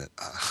fast in it.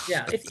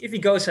 Yeah, if he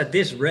goes at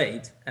this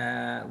rate,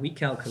 we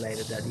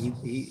calculated that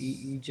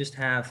he just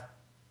have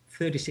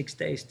 36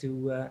 days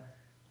to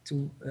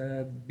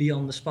be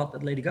on the spot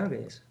that Lady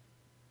Gaga is.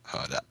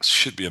 Oh, that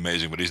should be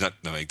amazing, but he's not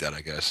going to make that,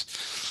 I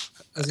guess.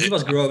 He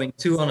was growing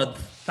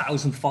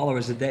 200,000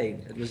 followers a day.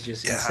 It was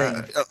just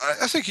insane.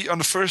 I think he, on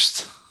the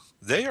first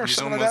day or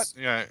something like that.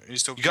 Yeah,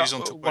 he's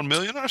on 1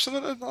 million or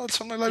something like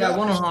that. Yeah,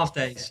 1.5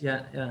 days.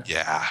 Yeah.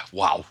 Yeah.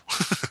 Wow.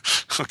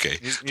 Okay.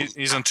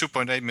 He's on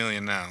 2.8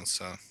 million now.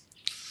 So.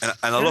 And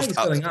I love. He's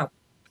going up.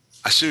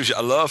 Seriously,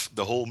 I love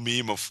the whole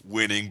meme of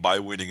winning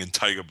in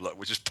Tiger Blood,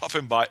 which is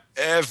popping by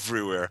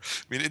everywhere.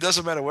 I mean, it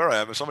doesn't matter where I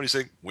am. If somebody's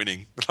saying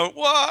winning, like,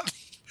 what?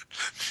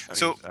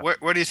 So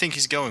where do you think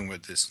he's going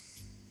with this?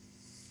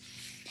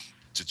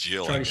 To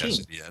jail, I guess,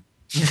 in the end.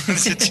 to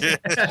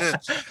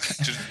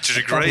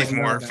the grave,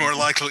 more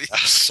likely.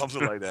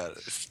 Something like that.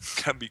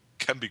 It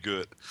can be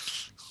good.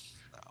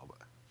 No,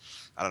 but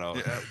I don't know.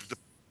 Yeah. The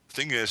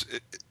thing is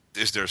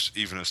there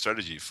even a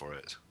strategy for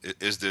it?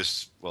 Isn't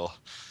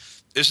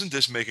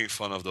this making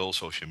fun of the whole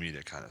social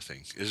media kind of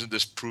thing? Isn't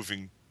this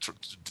trying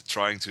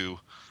to,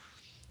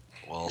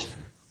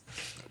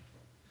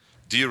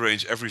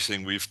 dearrange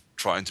everything we've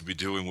trying to be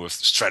doing with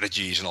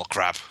strategies and all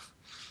crap?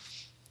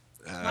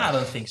 No, I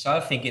don't think so.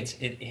 I think it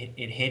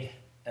hit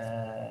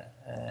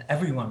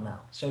everyone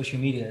now. Social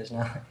media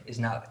is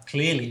now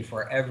clearly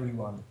for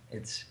everyone.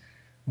 It's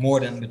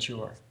more than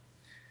mature.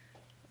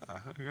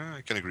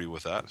 I can agree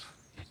with that.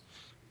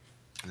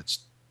 It's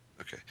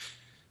okay.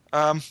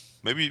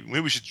 Maybe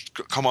we should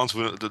come on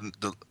to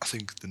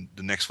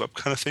the next web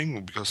kind of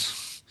thing,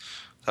 because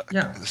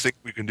I think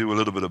we can do a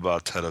little bit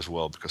about that as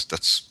well, because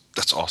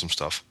that's awesome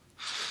stuff.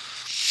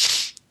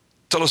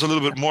 Tell us a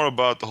little bit more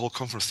about the whole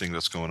conference thing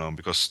that's going on,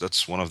 because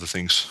that's one of the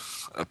things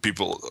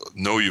people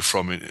know you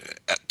from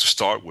to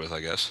start with, I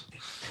guess.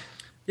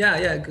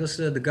 Yeah, because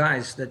the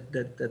guys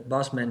that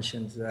Bas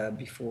mentioned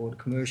before the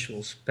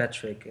commercials,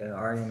 Patrick,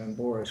 Arjen, and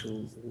Boris,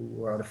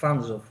 who are the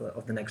founders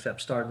of the Next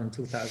Web, started in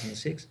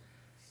 2006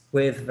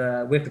 with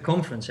the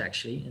conference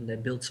actually, and they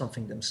built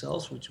something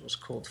themselves, which was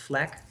called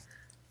FLAG.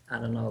 I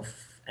don't know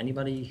if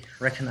anybody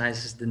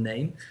recognizes the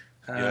name.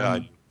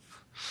 It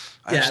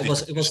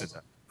was.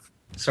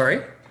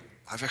 Sorry?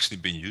 I've actually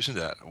been using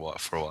that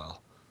for a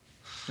while.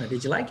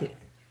 Did you like it?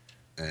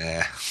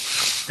 I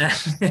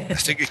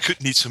think it could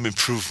need some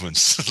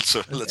improvements,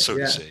 so let's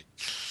say.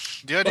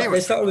 The idea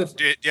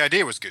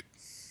was good.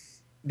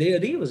 The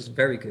idea was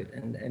very good,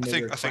 and I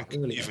think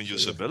even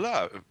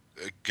Isabella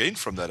gained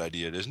from that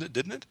idea,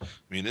 didn't it? I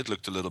mean, it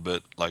looked a little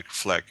bit like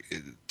FLAG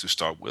to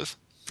start with.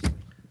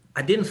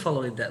 I didn't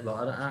follow it that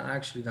well. I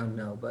actually don't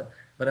know, but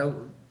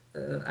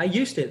I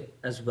used it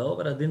as well,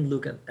 but I didn't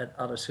look at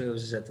other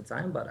services at the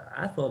time. But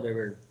I thought they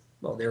were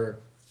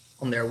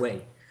on their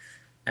way.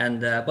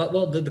 And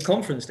the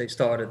conference they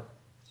started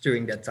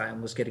during that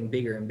time was getting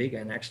bigger and bigger,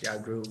 and actually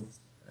outgrew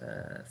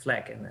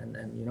FLAC, and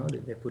you know,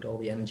 they put all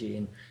the energy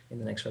in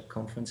the Next Web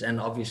conference, and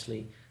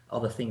obviously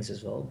other things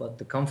as well. But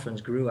the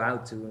conference grew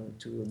out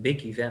to a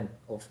big event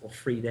of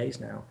 3 days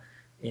now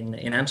in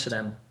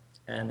Amsterdam,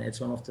 and it's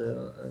one of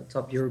the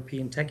top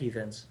European tech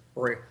events,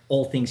 or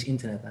all things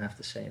internet, I have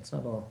to say. It's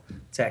not all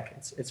tech,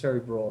 it's very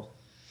broad.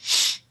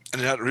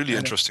 And it had really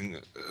interesting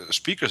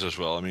speakers as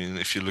well. I mean,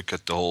 if you look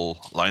at the whole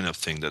lineup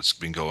thing that's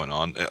been going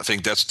on, I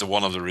think that's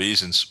one of the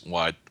reasons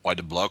why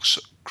the blogs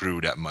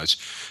grew that much,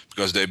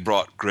 because they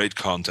brought great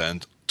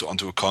content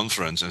onto a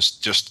conference and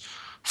just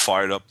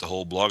fired up the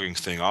whole blogging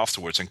thing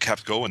afterwards and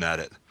kept going at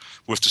it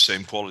with the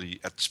same quality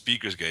that the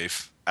speakers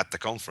gave at the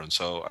conference.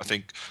 So I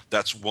think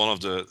that's one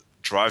of the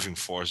driving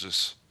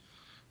forces.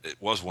 It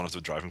was one of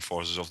the driving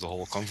forces of the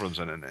whole conference,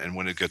 and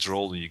when it gets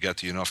rolling, you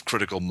get enough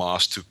critical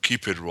mass to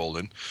keep it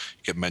rolling.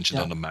 You get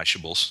mentioned on the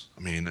Mashables. I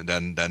mean, and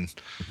then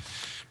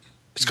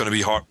it's going to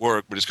be hard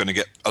work, but it's going to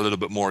get a little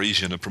bit more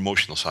easy on the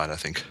promotional side, I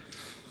think.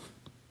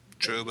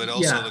 True, but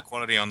also the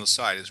quality on the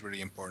side is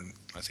really important,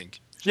 I think.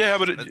 Yeah,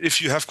 but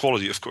if you have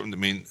quality, of course, I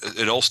mean,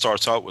 it all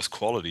starts out with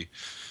quality.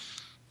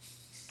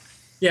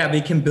 Yeah, but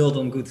you can build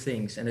on good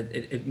things, and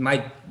it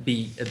might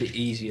be a bit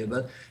easier,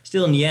 but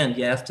still in the end,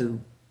 you have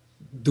to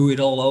do it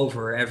all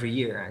over every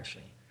year,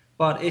 actually.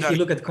 But if you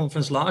look at the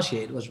conference last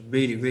year, it was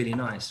really, really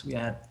nice. We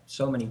had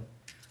so many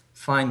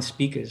fine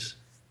speakers,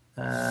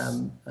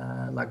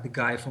 like the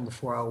guy from the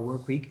 4-Hour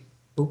Workweek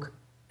book,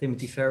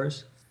 Timothy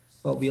Ferriss.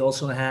 But we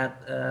also had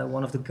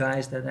one of the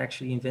guys that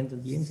actually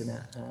invented the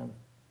internet. I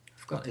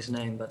forgot his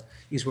name, but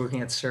he's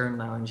working at CERN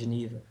now in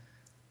Geneva.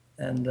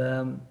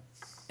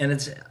 And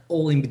it's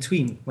all in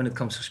between when it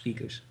comes to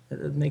speakers.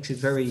 It makes it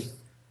very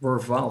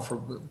worthwhile,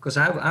 because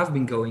I've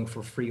been going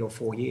for 3 or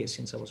 4 years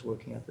since I was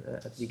working at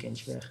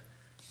Weekendje,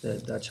 the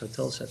Dutch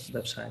hotels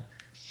website,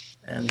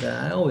 and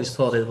I always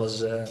thought it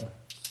was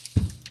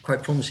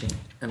quite promising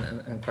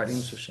and quite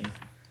interesting.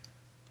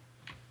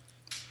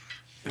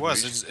 It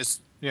was.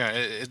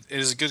 It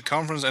is a good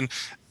conference, and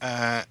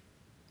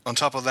on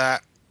top of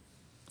that,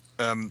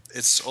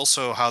 it's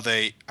also how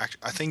they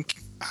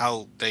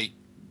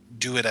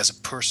do it as a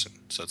person,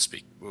 so to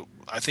speak.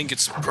 I think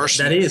it's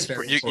personal. That is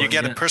very important. You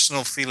get a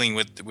personal feeling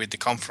with the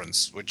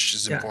conference, which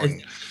is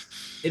important.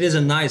 It is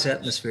a nice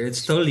atmosphere.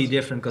 It's totally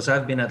different, because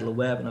I've been at Le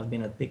Web and I've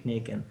been at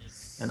Picnic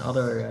and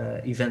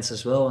other events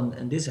as well,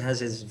 and this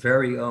has its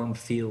very own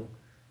feel,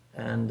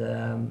 and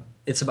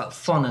it's about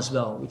fun as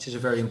well, which is a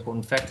very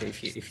important factor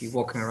if you're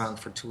walking around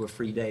for 2 or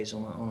 3 days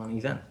on an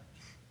event.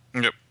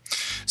 Yep.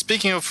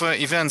 Speaking of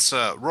events,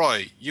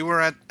 Roy, you were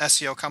at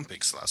SEO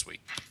Campix last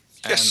week.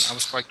 Yes. And I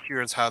was quite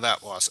curious how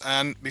that was.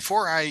 And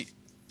before I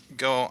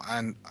go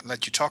and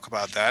let you talk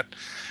about that,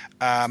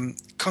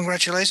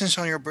 congratulations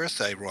on your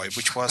birthday, Roy,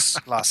 which was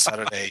last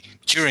Saturday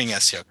during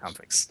SEO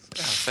Campix.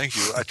 Yeah, thank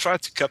you. I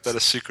tried to keep that a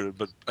secret,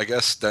 but I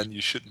guess then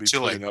you shouldn't be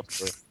putting up.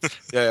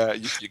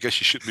 You guess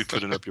you shouldn't be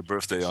putting up your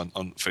birthday on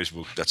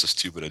Facebook. That's a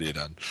stupid idea,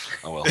 then.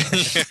 Oh well.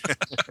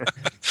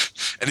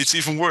 And it's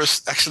even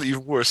worse. Actually,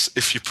 even worse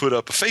if you put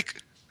up a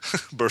fake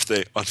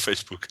birthday on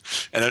Facebook,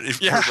 and then if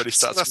everybody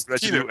starts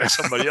congratulating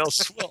somebody else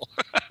as well.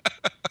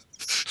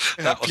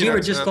 We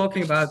were just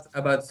talking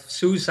about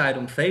suicide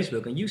on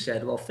Facebook, and you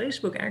said, well,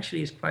 Facebook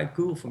actually is quite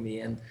cool for me,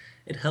 and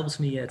it helps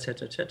me,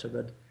 etc., etc.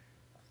 But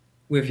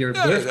with your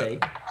birthday...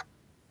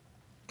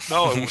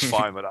 No, it was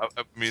fine, but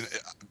I mean,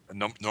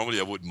 normally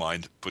I wouldn't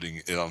mind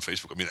putting it on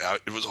Facebook. I mean,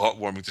 it was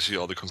heartwarming to see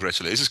all the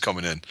congratulations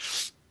coming in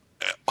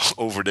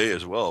over there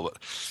as well. But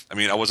I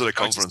mean, I was at a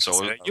conference, so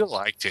you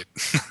liked it.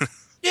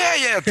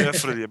 Yeah,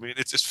 definitely. I mean,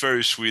 it's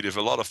very sweet if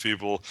a lot of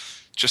people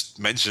just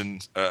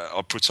mention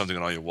or put something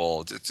on your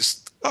wall.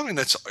 I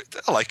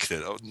I liked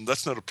it.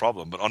 That's not a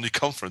problem. But on the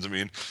conference, I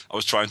mean, I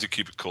was trying to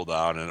keep it cool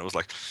down, and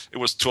it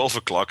was 12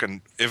 o'clock,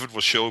 and if it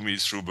was showing me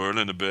through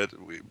Berlin a bit,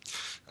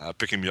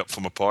 picking me up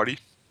from a party,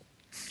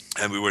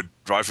 and we were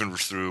driving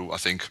through, I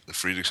think, the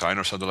Friedrichshain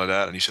or something like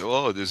that, and he said,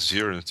 "Oh, this is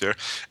here and it's there,"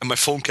 and my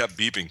phone kept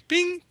beeping,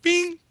 "Bing,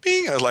 bing,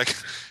 bing." I was like,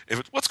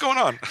 "What's going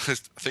on?" I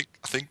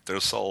think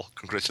there's all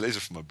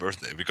congratulations for my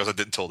birthday, because I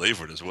didn't tell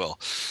Evert as well.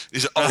 He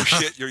said, "Oh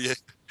shit,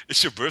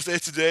 it's your birthday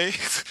today?"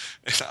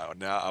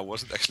 No, I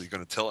wasn't actually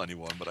going to tell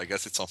anyone, but I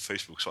guess it's on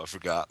Facebook, so I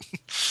forgot.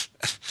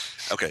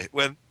 Okay,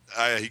 when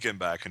he came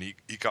back and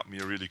he got me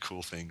a really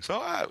cool thing,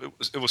 so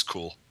it was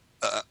cool.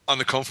 On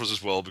the conference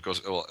as well,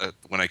 because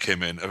when I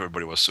came in,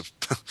 everybody was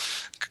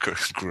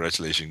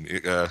congratulating,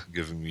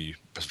 giving me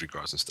best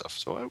regards and stuff.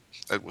 So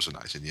it was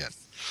nice in the end.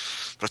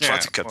 But I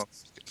tried to cut.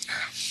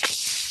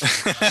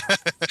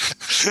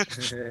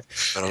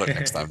 Better luck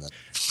next time then.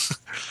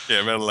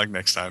 Yeah, better luck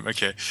next time.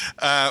 Okay.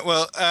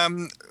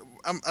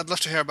 I'd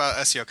love to hear about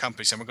SEO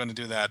Campix, and we're going to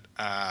do that,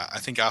 I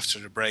think, after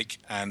the break,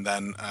 and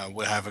then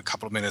we'll have a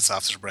couple of minutes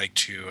after the break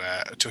to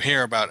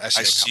hear about SEO Campix.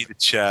 I see the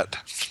chat.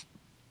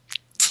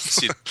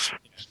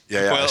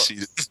 I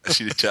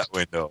see the chat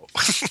window.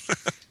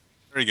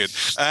 Very good.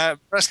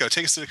 Bresco,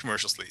 take us to the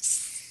commercials,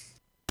 please.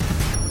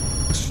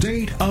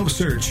 State of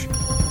Search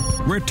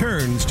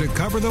returns to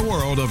cover the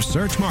world of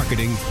search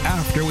marketing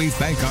after we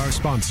thank our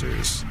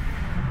sponsors.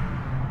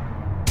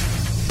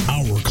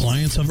 Our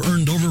clients have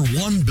earned over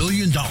 $1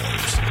 billion.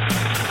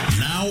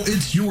 Now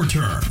it's your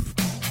turn.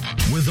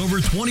 With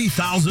over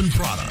 20,000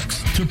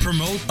 products to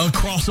promote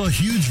across a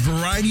huge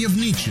variety of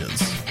niches,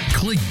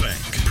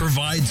 ClickBank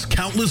provides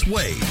countless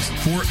ways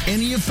for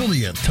any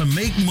affiliate to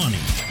make money.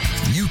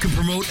 You can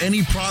promote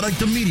any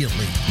product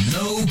immediately.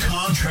 No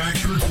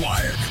contracts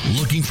required.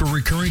 Looking for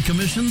recurring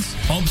commissions?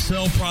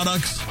 Upsell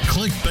products?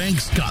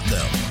 ClickBank's got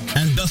them.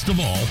 And best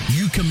of all,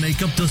 you can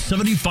make up to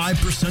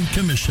 75%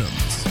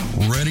 commissions.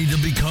 Ready to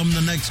become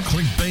the next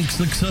ClickBank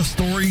success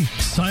story?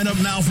 Sign up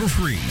now for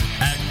free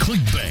at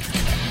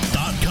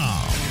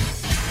clickbank.com.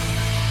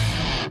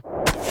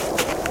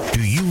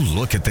 Do you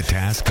look at the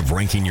task of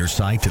ranking your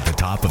site at the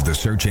top of the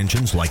search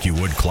engines like you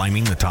would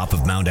climbing the top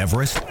of Mount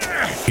Everest?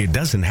 It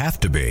doesn't have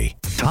to be.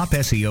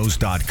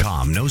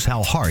 TopSEOs.com knows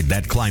how hard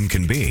that climb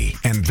can be,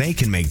 and they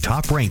can make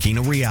top ranking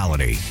a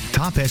reality.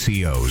 Top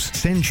SEOs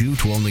sends you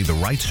to only the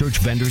right search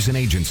vendors and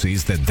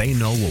agencies that they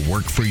know will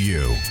work for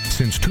you.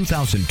 Since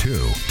 2002,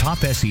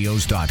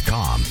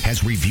 TopSEOs.com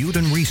has reviewed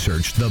and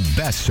researched the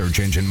best search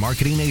engine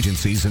marketing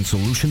agencies and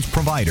solutions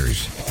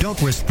providers.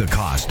 Don't risk the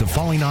cost of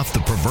falling off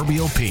the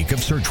proverbial peak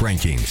of search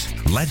rankings.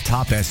 Let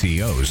Top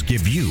SEOs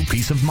give you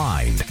peace of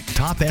mind.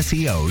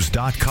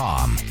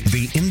 TopSEOs.com,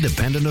 the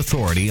independent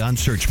authority on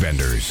search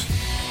vendors. 2,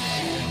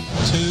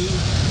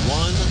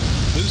 1,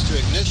 booster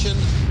ignition.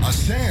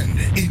 Ascend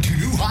into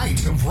new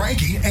heights of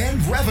ranking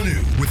and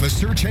revenue with a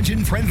search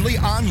engine-friendly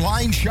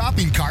online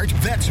shopping cart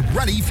that's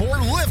ready for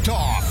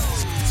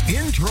liftoff.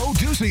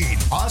 Introducing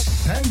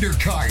Ascender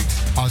Cart.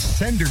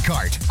 Ascender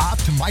Cart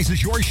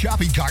optimizes your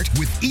shopping cart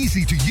with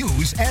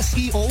easy-to-use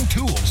SEO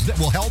tools that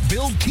will help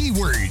build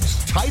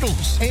keywords,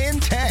 titles,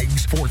 and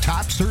tags for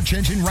top search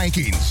engine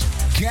rankings.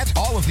 Get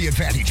all of the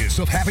advantages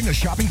of having a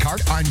shopping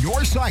cart on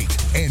your site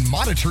and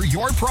monitor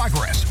your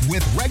progress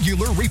with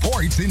regular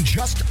reports in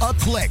just a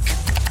click.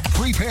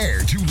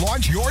 Prepare to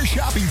launch your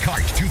shopping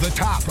cart to the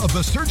top of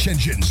the search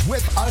engines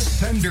with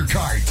Ascender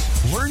Cart.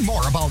 Learn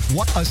more about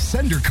what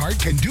Ascender Cart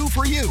can do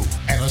for you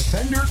at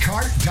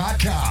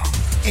ascendercart.com.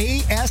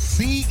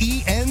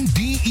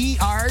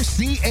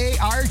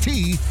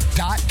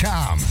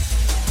 ASCENDERCART.com.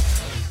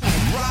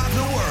 Rock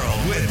the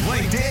world with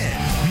LinkedIn.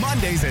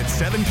 Mondays at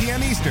 7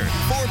 p.m. Eastern,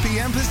 4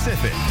 p.m.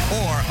 Pacific,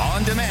 or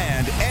on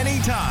demand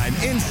anytime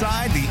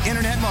inside the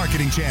Internet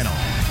Marketing Channel.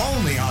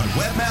 Only on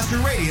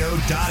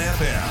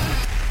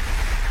webmasterradio.fm.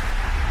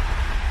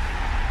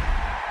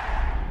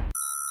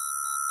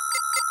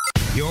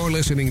 You're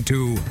listening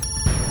to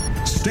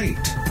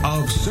State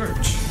of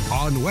Search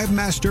on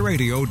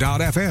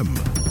webmasterradio.fm.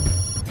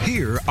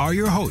 Here are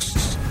your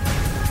hosts.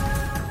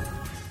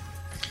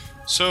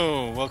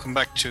 So, welcome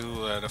back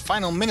to the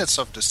final minutes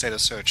of the State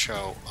of Search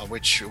show,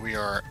 which we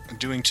are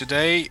doing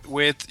today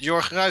with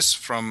Jorg Ruijs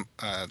from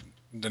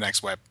The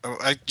Next Web.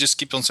 I just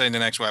keep on saying The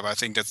Next Web. I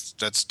think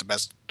that's the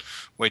best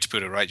way to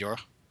put it, right,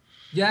 Jorg?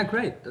 Yeah,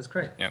 great. That's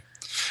great. Yeah.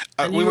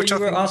 And you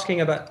were asking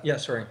about... Yeah,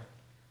 sorry.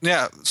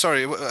 Yeah,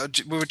 sorry. We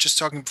were just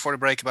talking before the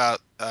break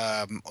about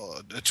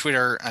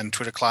Twitter and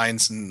Twitter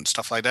clients and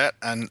stuff like that.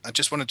 And I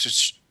just wanted to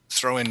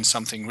throw in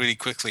something really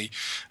quickly,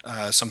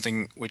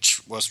 something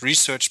which was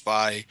researched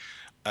by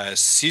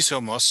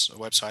Sisomos, a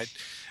website,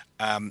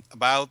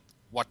 about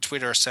what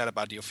Twitter said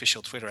about the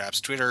official Twitter apps.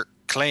 Twitter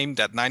claimed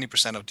that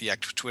 90% of the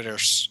active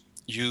Twitters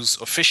use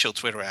official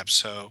Twitter apps,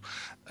 so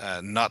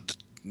not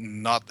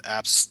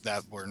apps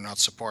that were not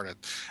supported.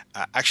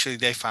 Actually,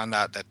 they found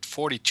out that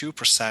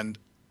 42%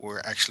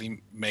 were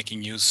actually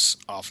making use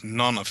of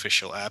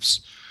non-official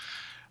apps,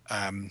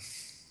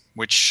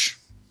 which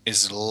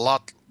is a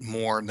lot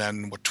more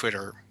than what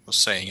Twitter was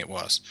saying it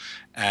was.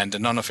 And the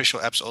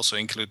non-official apps also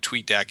include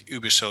TweetDeck,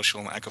 Uber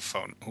Social, and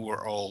Echophone, who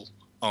were all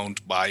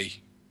owned by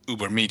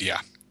Uber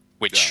Media,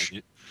 which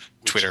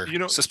Twitter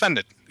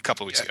suspended a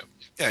couple of weeks ago.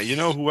 Yeah, you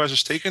know who has a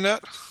stake in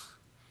that?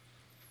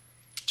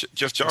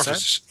 Jeff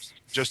Jarvis.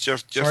 Jeff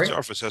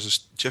Jarvis has a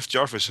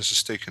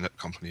stake in that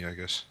company, I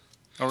guess.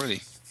 Oh,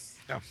 really?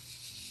 Yeah.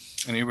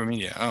 And Uber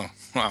Media. Oh,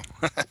 wow.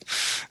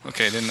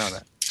 Okay, didn't know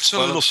that.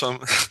 So a little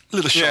shot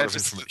of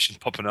information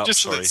popping up.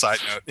 Just a side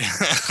note.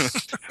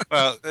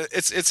 Well,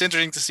 it's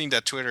interesting to see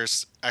that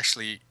Twitter's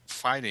actually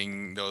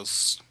fighting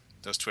those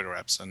Twitter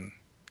apps, and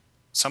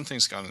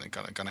something's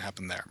gonna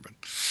happen there. But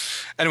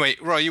anyway,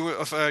 Roy, you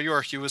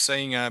were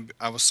saying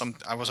I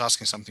was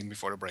asking something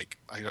before the break.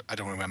 I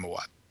don't remember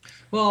what.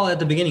 Well, at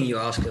the beginning you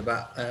asked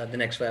about the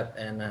Next Web,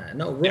 and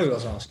Roy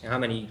was asking how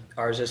many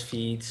RSS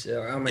feeds,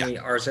 how many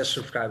RSS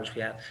subscribers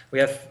we have. We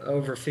have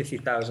over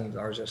 50,000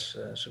 RSS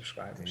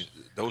subscribers.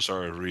 Those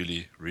are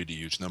really, really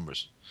huge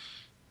numbers.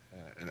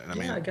 I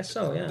mean, I guess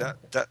so. Yeah.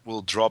 That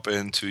will drop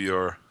into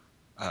your.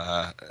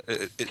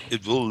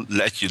 It will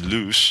let you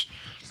lose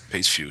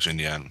page views in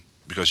the end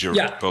because you're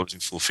publishing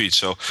full feeds.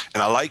 So,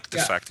 and I like the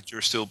fact that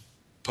you're still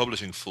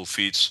publishing full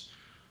feeds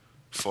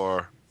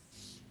for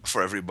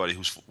everybody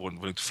who's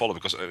willing to follow,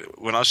 because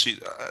when I see,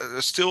 I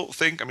still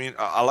think, I mean,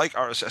 I like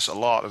RSS a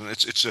lot, and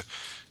it's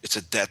it's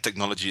a dead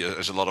technology,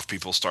 as a lot of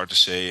people start to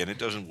say, and it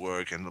doesn't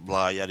work, and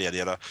blah, yada, yada,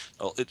 yada.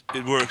 Well,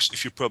 it works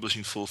if you're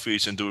publishing full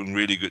feeds and doing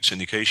really good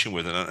syndication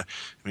with it. I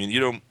mean,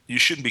 you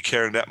shouldn't be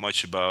caring that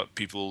much about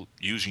people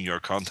using your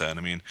content.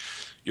 I mean,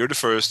 you're the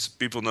first.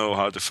 People know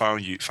how to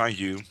find you.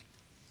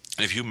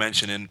 And if you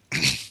mention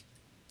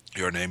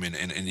your name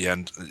in the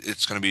end,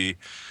 it's going to be,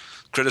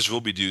 credits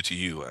will be due to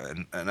you,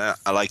 and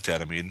I like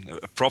that. I mean,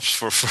 props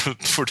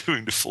for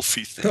doing the full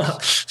feed thing. Well,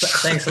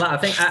 thanks a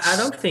lot. I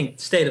don't think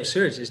State of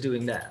Search is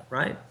doing that,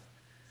 right?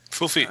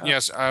 Full feed,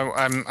 yes.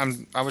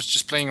 I was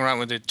just playing around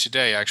with it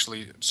today,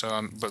 actually.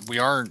 So, but we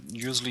are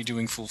usually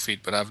doing full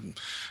feed. But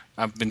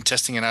I've been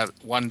testing it out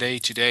one day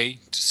today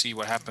to see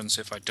what happens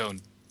if I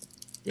don't.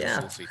 Yeah.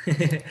 Full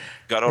feed.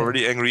 Got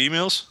already angry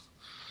emails?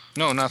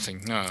 No,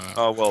 nothing. No.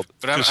 Oh well,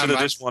 but consider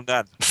this one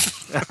then.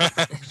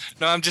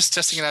 No, I'm just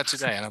testing it out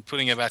today, and I'm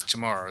putting it back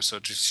tomorrow. So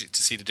to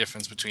see the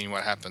difference between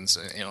what happens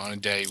on a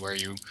day where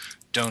you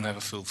don't have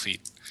a full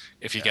feed,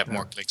 if you get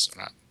more clicks or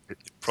not. It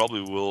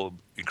probably will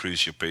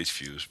increase your page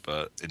views,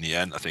 but in the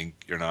end, I think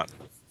you're not.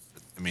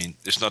 I mean,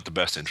 it's not the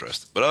best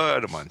interest, but I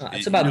don't mind.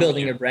 It's about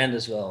building your brand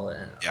as well,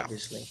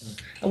 obviously.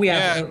 And we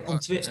have on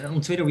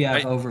Twitter we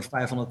have over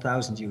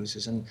 500,000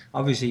 users, and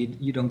obviously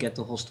you don't get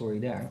the whole story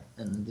there.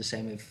 And the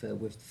same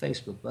with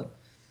Facebook, but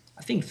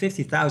I think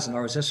 50,000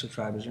 RSS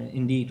subscribers,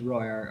 indeed,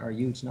 Roy, are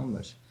huge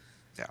numbers.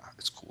 Yeah,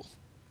 it's cool.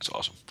 It's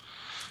awesome.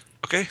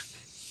 Okay.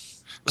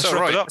 So,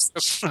 Roy,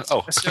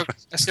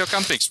 SEO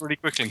Campings, really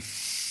quickly.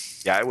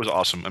 Yeah, it was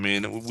awesome. I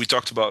mean, we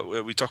talked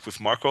with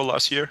Marco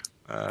last year.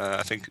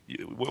 I think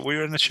were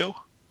you in the show?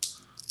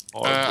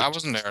 I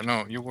wasn't there.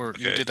 No, you were.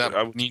 Okay. You did that.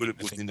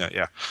 with Nina,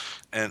 yeah.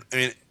 And I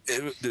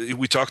mean,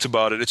 we talked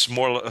about it. It's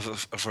more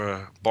of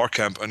a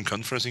barcamp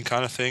unconferencing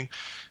kind of thing,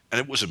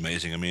 and it was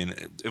amazing. I mean,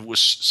 it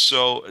was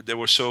so. There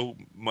was so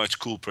much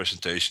cool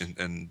presentation,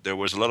 and there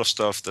was a lot of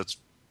stuff that's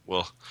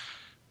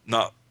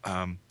not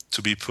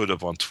to be put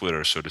up on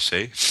Twitter, so to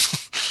say.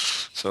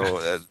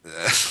 So,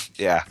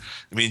 yeah,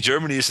 I mean,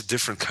 Germany is a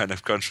different kind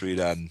of country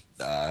than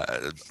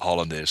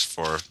Holland is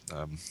for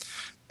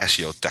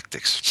SEO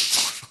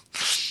tactics.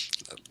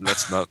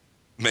 Let's not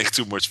make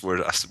too much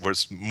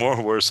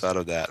more words out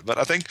of that. But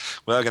I think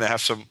we're going to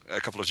have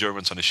a couple of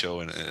Germans on the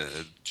show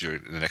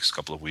during the next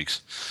couple of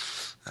weeks.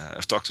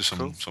 I've talked to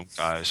some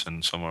guys,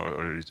 and some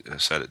already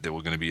said they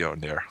were going to be on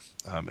there.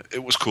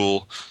 It was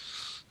cool.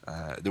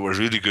 There was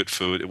really good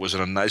food. It was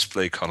in a nice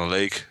place on a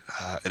lake.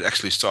 It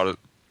actually started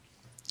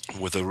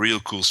with a real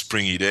cool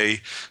springy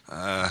day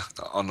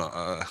on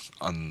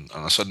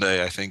a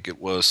Sunday. I think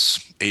it was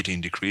 18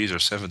 degrees or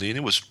 17.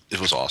 It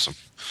was awesome.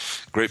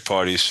 Great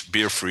parties,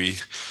 beer free,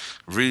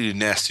 really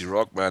nasty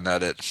rock band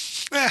at it.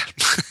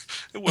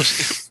 It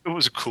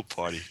was a cool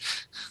party.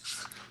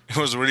 It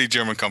was a really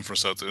German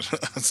conference, though.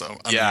 So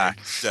yeah,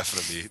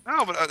 definitely.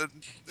 No, but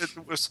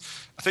it was.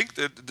 I think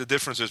the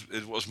difference is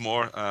it was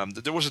more.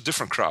 There was a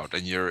different crowd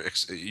than you're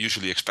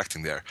usually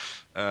expecting there.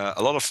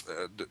 A lot of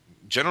the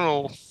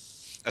general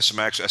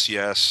SMX,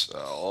 SES,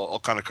 all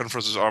kind of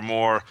conferences are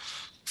more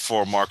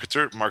for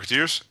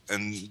marketeers,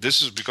 and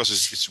this is because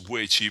it's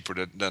way cheaper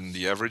than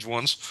the average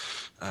ones.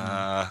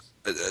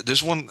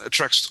 This one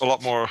attracts a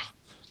lot more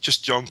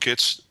just young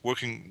kids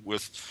working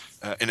with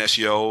in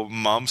SEO,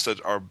 moms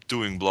that are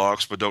doing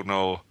blogs but don't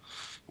know,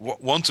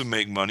 want to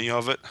make money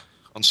of it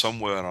on some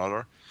way or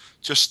another.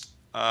 Just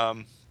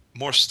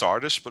more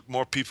starters, but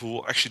more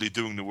people actually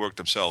doing the work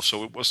themselves.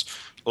 So it was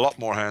a lot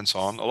more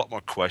hands-on, a lot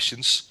more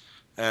questions.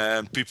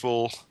 And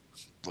people,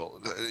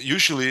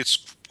 usually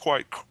it's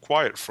quite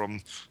quiet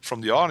from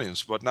the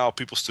audience, but now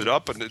people stood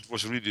up and it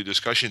was really a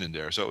discussion in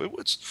there. So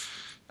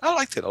I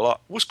liked it a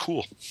lot. It was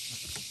cool.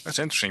 That's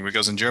interesting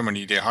because in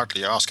Germany they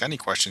hardly ask any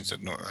questions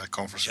at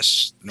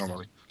conferences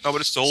normally. No,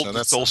 but it's the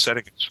whole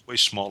setting. It's way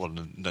smaller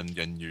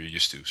than you're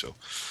used to. So,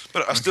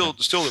 but still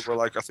there were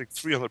like I think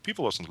 300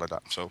 people or something like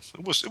that. So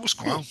it was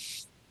cool. Wow.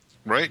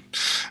 Right.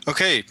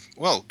 Okay.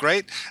 Well,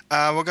 great.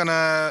 We're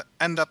gonna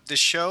end up this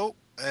show.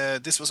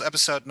 This was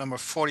episode number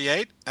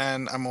 48,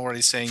 and I'm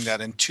already saying that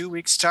in 2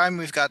 weeks' time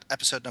we've got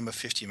episode number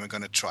 50. We're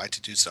going to try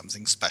to do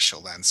something special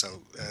then,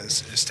 so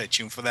stay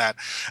tuned for that.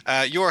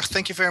 Jorg,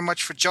 thank you very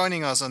much for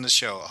joining us on the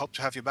show. I hope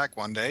to have you back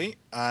one day,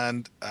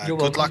 and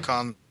good luck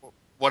on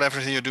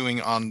whatever you're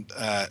doing on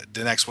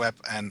the Next Web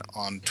and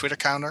on Twitter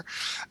Counter.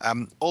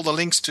 All the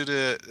links to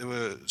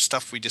the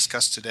stuff we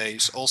discussed today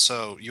is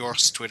also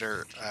Jorg's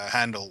Twitter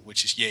handle,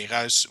 which is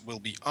jruis, will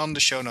be on the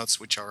show notes,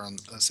 which are on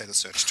State of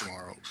Search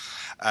tomorrow.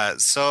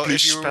 So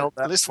please if you're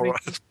listening,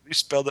 please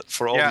spell that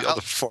for all the other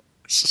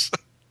forms.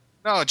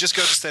 No, just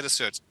go to State of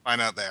Search.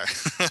 Find out there.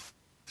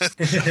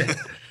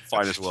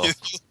 Fine as well.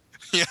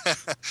 Yeah,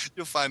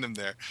 you'll find them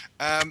there.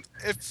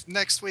 If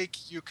next week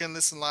you can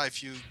listen live,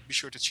 you be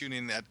sure to tune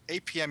in at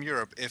 8 p.m.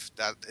 Europe if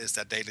that is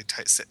that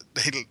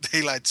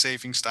daylight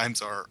savings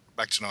times are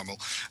back to normal.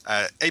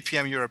 8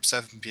 p.m. Europe,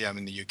 7 p.m.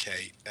 in the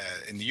UK.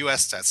 In the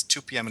US, that's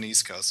 2 p.m. on the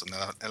East Coast and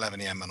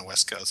 11 a.m. on the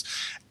West Coast.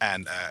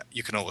 And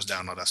you can always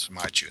download us from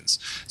iTunes.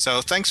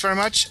 So thanks very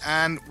much,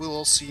 and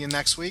we'll see you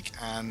next week.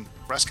 And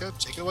Brasco,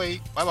 take it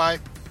away. Bye-bye.